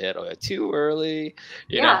before the hit, too early,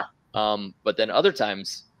 you know. But then other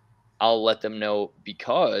times I'll let them know,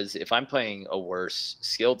 because if I'm playing a worse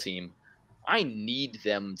skill team, I need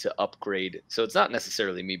them to upgrade. So it's not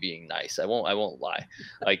necessarily me being nice. I won't lie.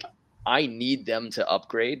 I need them to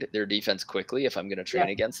upgrade their defense quickly if I'm going to train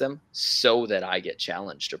against them, so that I get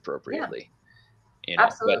challenged appropriately.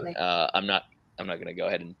 Absolutely. But I'm not going to go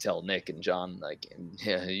ahead and tell Nick and John,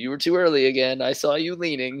 you were too early again. I saw you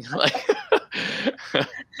leaning.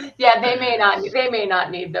 Yeah, they may not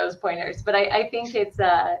need those pointers, but I think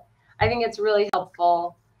it's really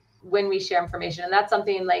helpful when we share information. And that's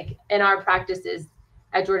something in our practices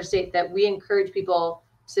at Georgia State that we encourage people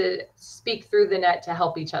to speak through the net to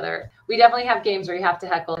help each other. We definitely have games where you have to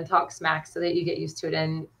heckle and talk smack so that you get used to it,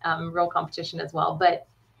 in real competition as well. But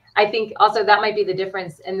I think also that might be the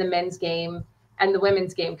difference in the men's game and the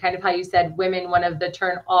women's game. Kind of how you said women, one of the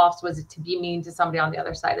turn offs was to be mean to somebody on the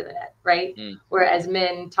other side of the net, right? Whereas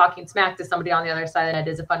men, talking smack to somebody on the other side of the net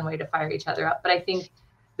is a fun way to fire each other up. But I think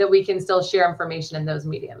that we can still share information in those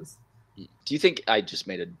mediums. Do you think, I just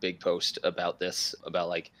made a big post about this, about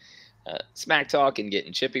smack talk and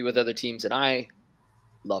getting chippy with other teams, and I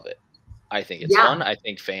love it. I think it's Yeah. fun. I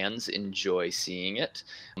think fans enjoy seeing it.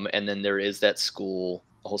 And then there is that school,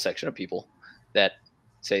 a whole section of people that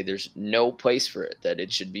say there's no place for it, that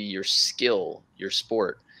it should be your skill, your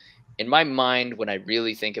sport. In my mind, when I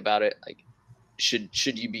really think about it, like,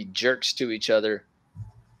 should you be jerks to each other?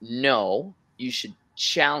 No, you should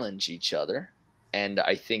challenge each other. And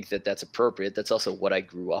I think that that's appropriate. That's also what I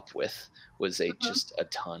grew up with, was a Mhm. just a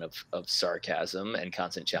ton of sarcasm and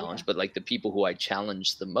constant Yeah. challenge. But like the people who I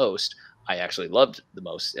challenged the most, I actually loved the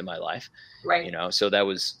most in my life, Right. so that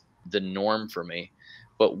was the norm for me.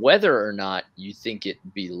 But whether or not you think it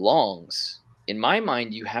belongs, in my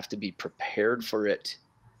mind, you have to be prepared for it,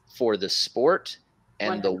 for the sport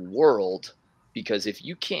and the 100. world. Because if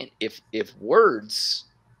you can't, if words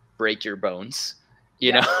break your bones,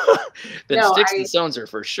 you Yeah. know, then No, sticks and stones are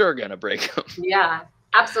for sure gonna break them. yeah,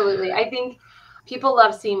 absolutely. I think people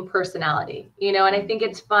love seeing personality, and I think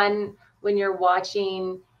it's fun when you're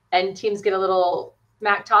watching and teams get a little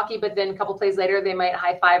smack talky, but then a couple plays later, they might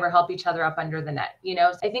high five or help each other up under the net.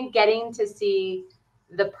 So I think getting to see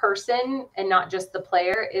the person and not just the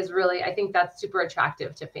player is really, I think that's super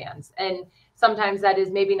attractive to fans. And sometimes that is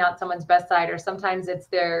maybe not someone's best side, or sometimes it's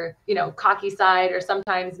their, cocky side, or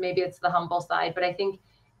sometimes maybe it's the humble side. But I think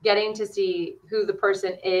getting to see who the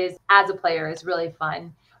person is as a player is really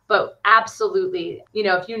fun. But absolutely,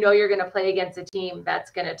 if you're going to play against a team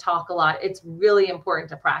that's going to talk a lot, it's really important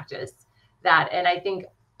to practice that. And I think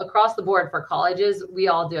across the board for colleges, we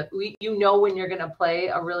all do it. When you're going to play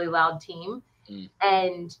a really loud team,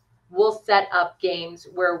 and we'll set up games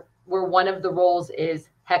where one of the roles is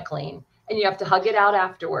heckling, and you have to hug it out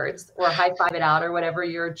afterwards or high five it out or whatever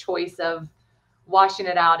your choice of washing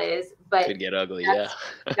it out is. But Could get ugly, yeah.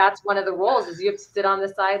 that's one of the roles, is you have to sit on the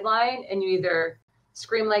sideline and you either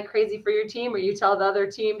scream like crazy for your team, or you tell the other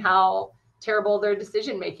team how terrible their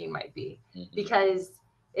decision making might be. Because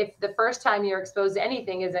if the first time you're exposed to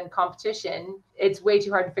anything is in competition, it's way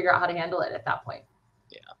too hard to figure out how to handle it at that point.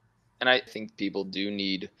 Yeah. And I think people do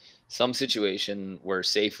need some situation where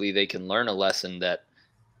safely they can learn a lesson that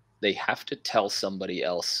they have to tell somebody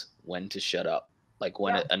else when to shut up, like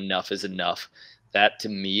when Yeah. enough is enough. That to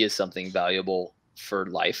me is something valuable for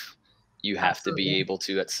life. You have to be Absolutely. able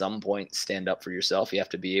to at some point stand up for yourself. You have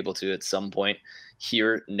to be able to at some point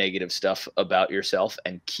hear negative stuff about yourself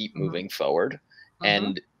and keep moving forward.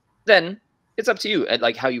 And then it's up to you, and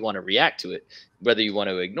like how you want to react to it, whether you want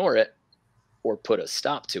to ignore it or put a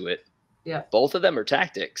stop to it. Yeah. Both of them are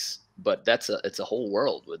tactics, but it's a whole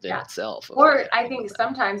world within itself. Or I think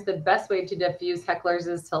sometimes the best way to diffuse hecklers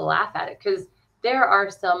is to laugh at it, because there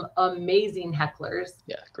are some amazing hecklers.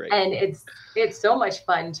 Yeah, great. And it's so much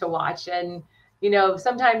fun to watch. And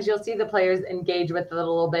sometimes you'll see the players engage with it a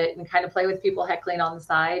little bit and kind of play with people heckling on the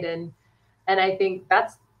side, and I think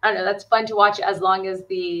that's fun to watch, as long as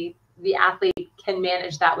the athlete can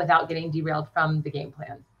manage that without getting derailed from the game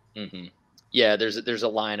plan. Yeah, there's a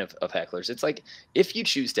line of hecklers. It's like, if you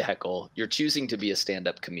choose to heckle, you're choosing to be a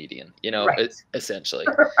stand-up comedian, Right. Essentially.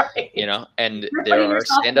 Right. And You're there putting are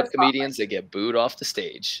yourself in stand-up the spotlight. comedians that get booed off the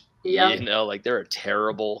stage. Yep. Like there are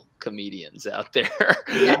terrible comedians out there.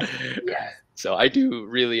 Yes. So I do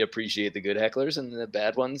really appreciate the good hecklers, and the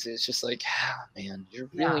bad ones, it's just like, man, you're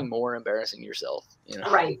really more embarrassing yourself.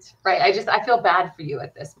 Right. I feel bad for you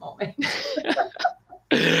at this moment.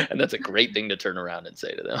 And that's a great thing to turn around and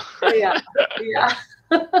say to them. Yeah.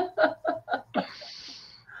 But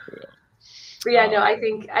yeah, no, I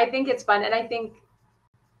think it's fun. And I think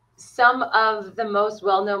some of the most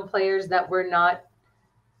well-known players that were not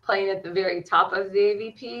playing at the very top of the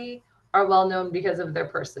AVP are well known because of their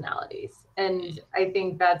personalities. And I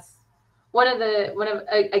think that's one of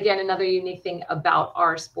again, another unique thing about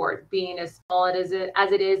our sport, being as small as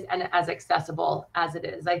it is and as accessible as it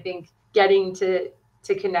is. I think getting to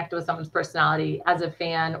connect with someone's personality as a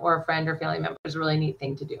fan or a friend or family member is a really neat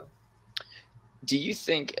thing to do. Do you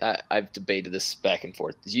think, I've debated this back and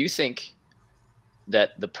forth, do you think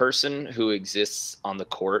that the person who exists on the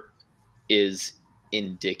court is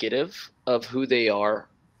indicative of who they are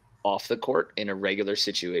off the court in a regular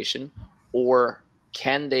situation, or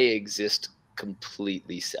can they exist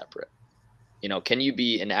completely separate? Can you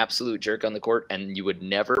be an absolute jerk on the court and you would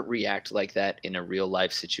never react like that in a real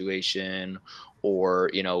life situation, or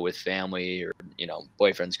with family, or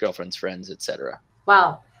boyfriends, girlfriends, friends, etc.?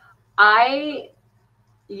 Wow.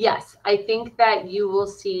 Yes, I think that you will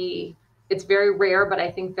see, it's very rare, but I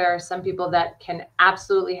think there are some people that can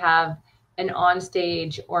absolutely have an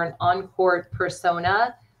on-stage or an on-court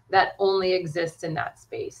persona that only exists in that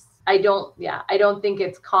space. I don't think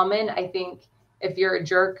it's common. I think if you're a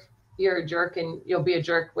jerk, you're a jerk, and you'll be a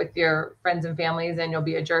jerk with your friends and families, and you'll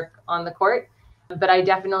be a jerk on the court. But I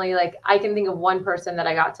definitely, like, I can think of one person that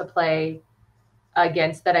I got to play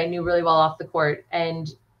against that I knew really well off the court,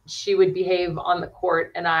 and she would behave on the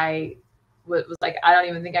court, and I was like, I don't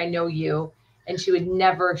even think I know you. And she would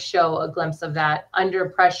never show a glimpse of that under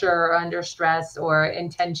pressure or under stress or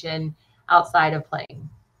intention outside of playing.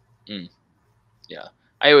 Yeah.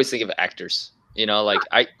 I always think of actors, you know, like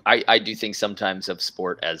I do think sometimes of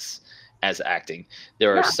sport as acting.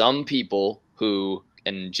 There are some people who,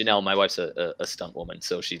 and Janelle, my wife's a stunt woman,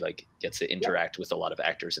 so she like gets to interact with a lot of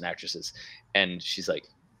actors and actresses. And she's like,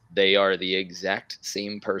 they are the exact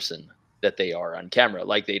same person that they are on camera.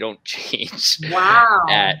 Like, they don't change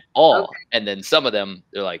at all. Okay. And then some of them,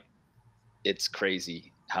 they're like, it's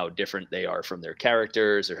crazy how different they are from their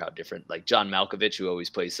characters, or how different, like John Malkovich, who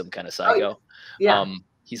always plays some kind of psycho.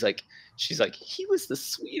 He's like, she's like, he was the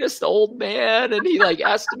sweetest old man. And he like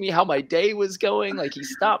asked me how my day was going. Like, he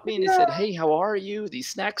stopped me and he said, hey, how are you? These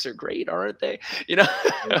snacks are great, aren't they? You know?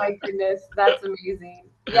 Oh my goodness. That's amazing.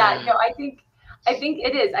 Yeah. No, I think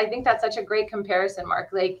it is. I think that's such a great comparison, Mark.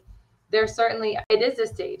 Like, there's certainly, it is a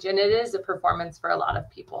stage and it is a performance for a lot of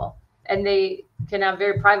people. And they can have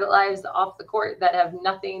very private lives off the court that have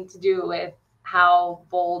nothing to do with how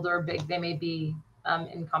bold or big they may be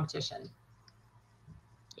in competition.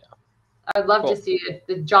 Yeah, I'd love to see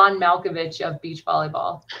the John Malkovich of beach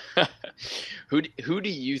volleyball. Who do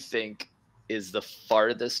you think is the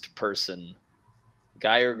farthest person,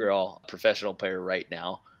 guy or girl, professional player right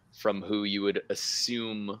now, from who you would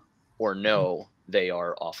assume or know they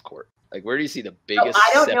are off court? Like, where do you see the biggest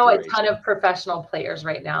I don't know a ton of professional players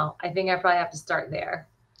right now. I think I probably have to start there.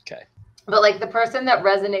 Okay. But like the person that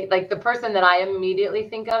resonates, like the person that I immediately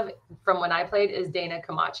think of from when I played is Dana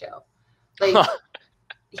Camacho. Like,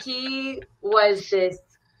 he was this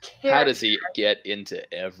character. How does he get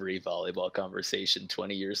into every volleyball conversation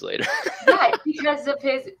 20 years later? Yeah, because of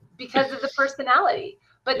the personality.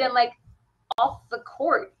 But then, like, off the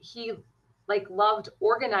court, he like loved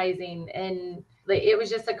organizing, and like it was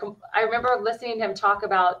just I remember listening to him talk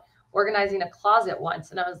about organizing a closet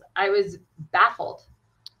once, and I was baffled.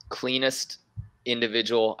 Cleanest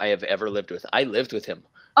individual I have ever lived with. I lived with him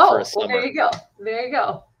for a summer. Well, there you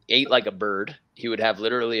go. Ate like a bird. He would have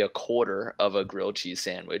literally a quarter of a grilled cheese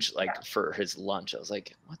sandwich for his lunch. I was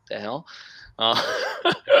like, what the hell?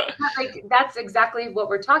 Like, that's exactly what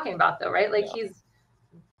we're talking about, though, right? Like, he's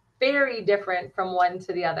very different from one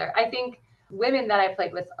to the other. I think women that I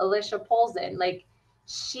played with, Alicia Polzin, like,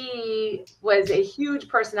 she was a huge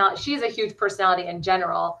personality. She's a huge personality in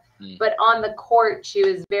general, but on the court, she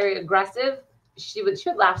was very aggressive. She would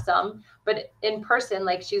laugh some, but in person,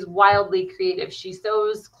 like, she's wildly creative. She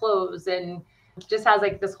sews clothes and just has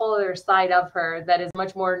like this whole other side of her that is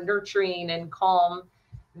much more nurturing and calm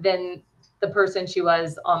than the person she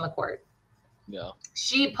was on the court. Yeah.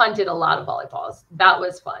 She punted a lot of volleyballs. That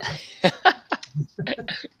was fun.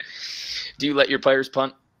 Do you let your players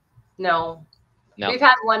punt? No. We've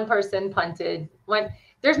had one person punted.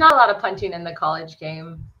 There's not a lot of punting in the college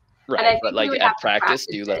game. Right. But like at practice,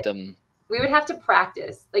 do you let them? We would have to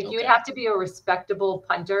practice. Like, you would have to be a respectable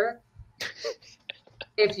punter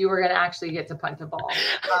if you were going to actually get to punt a ball.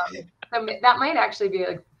 That might actually be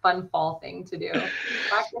a fun fall thing to do.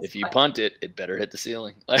 If you punt it, it better hit the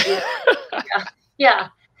ceiling. Yeah.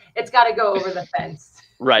 It's got to go over the fence.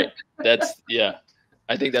 Right.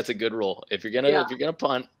 I think that's a good rule. If you're gonna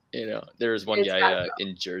punt, you know, there was one guy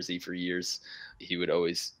in Jersey for years. He would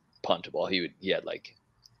always punt a ball. He had like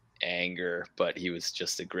anger, but he was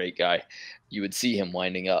just a great guy. You would see him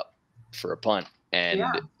winding up for a punt, and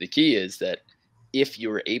the key is that if you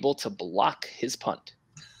were able to block his punt,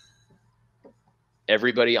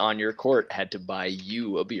 everybody on your court had to buy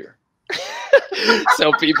you a beer.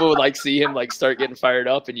 So people would like see him like start getting fired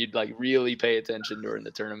up, and you'd like really pay attention during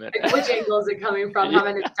the tournament. Like, which angle is it coming from? How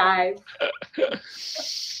many times?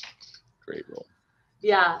 Great rule.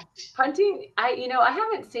 Yeah, punting. I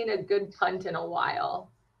haven't seen a good punt in a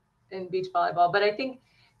while in beach volleyball, but I think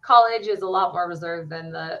college is a lot more reserved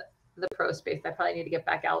than the pro space. I probably need to get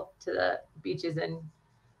back out to the beaches in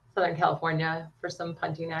Southern California for some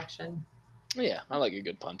punting action. Yeah, I like a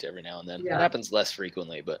good punt every now and then. It happens less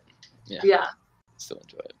frequently, but yeah, still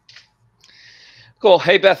enjoy it. Cool.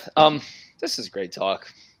 Hey, Beth, this is great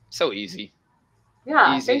talk. So easy.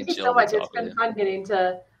 Yeah, thank you so much. It's been fun getting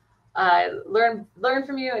to learn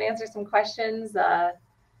from you and answer some questions,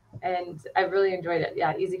 and I really enjoyed it.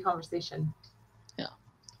 Yeah, easy conversation. Yeah,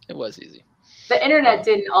 it was easy. The internet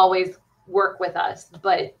didn't always work with us,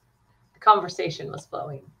 but the conversation was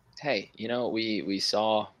flowing. Hey, you know, we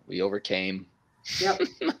overcame. Yep.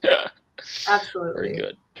 Absolutely. Very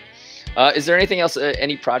good. Is there anything else,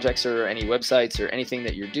 any projects or any websites or anything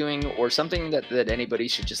that you're doing, or something that anybody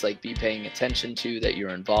should just like be paying attention to that you're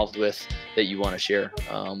involved with that you want to share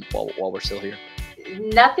while we're still here?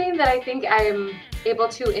 Nothing that I think I'm able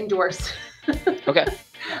to endorse. Okay.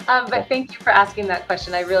 But thank you for asking that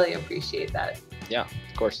question. I really appreciate that. Yeah,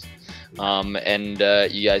 of course. And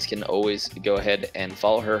you guys can always go ahead and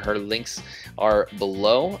follow her. Her links are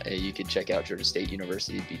below. You can check out Georgia State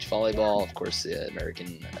University Beach Volleyball, of course, the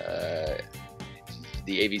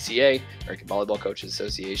AVCA, American Volleyball Coaches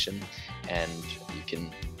Association, and you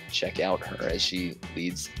can check out her as she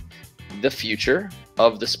leads the future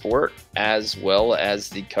of the sport as well as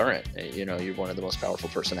the current. You know, you're one of the most powerful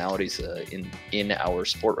personalities in our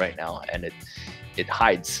sport right now, and it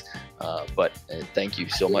hides. But thank you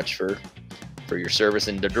so much for your service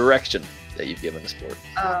and the direction that you've given the sport.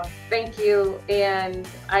 Thank you. And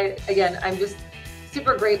I'm just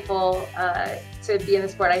super grateful to be in the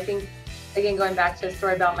sport. I think, again, going back to a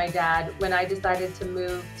story about my dad, when I decided to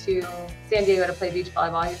move to San Diego to play beach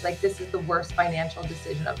volleyball, he's like, this is the worst financial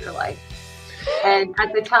decision of your life. And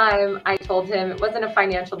at the time, I told him it wasn't a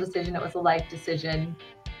financial decision, it was a life decision.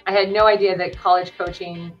 I had no idea that college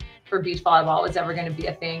coaching for beach volleyball was ever going to be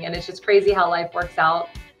a thing. And it's just crazy how life works out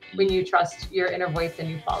when you trust your inner voice and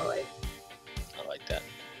you follow it. I like that.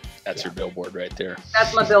 That's your billboard right there.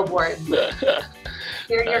 That's my billboard.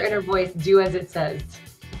 Hear your inner voice, do as it says.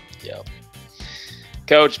 Yeah.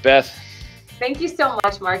 Coach Beth. Thank you so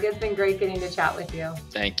much, Mark. It's been great getting to chat with you.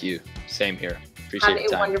 Thank you. Same here. Appreciate your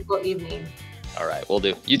time. Have a wonderful evening. All right, we'll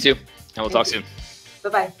do. You too. And we'll talk soon.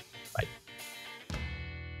 Bye-bye.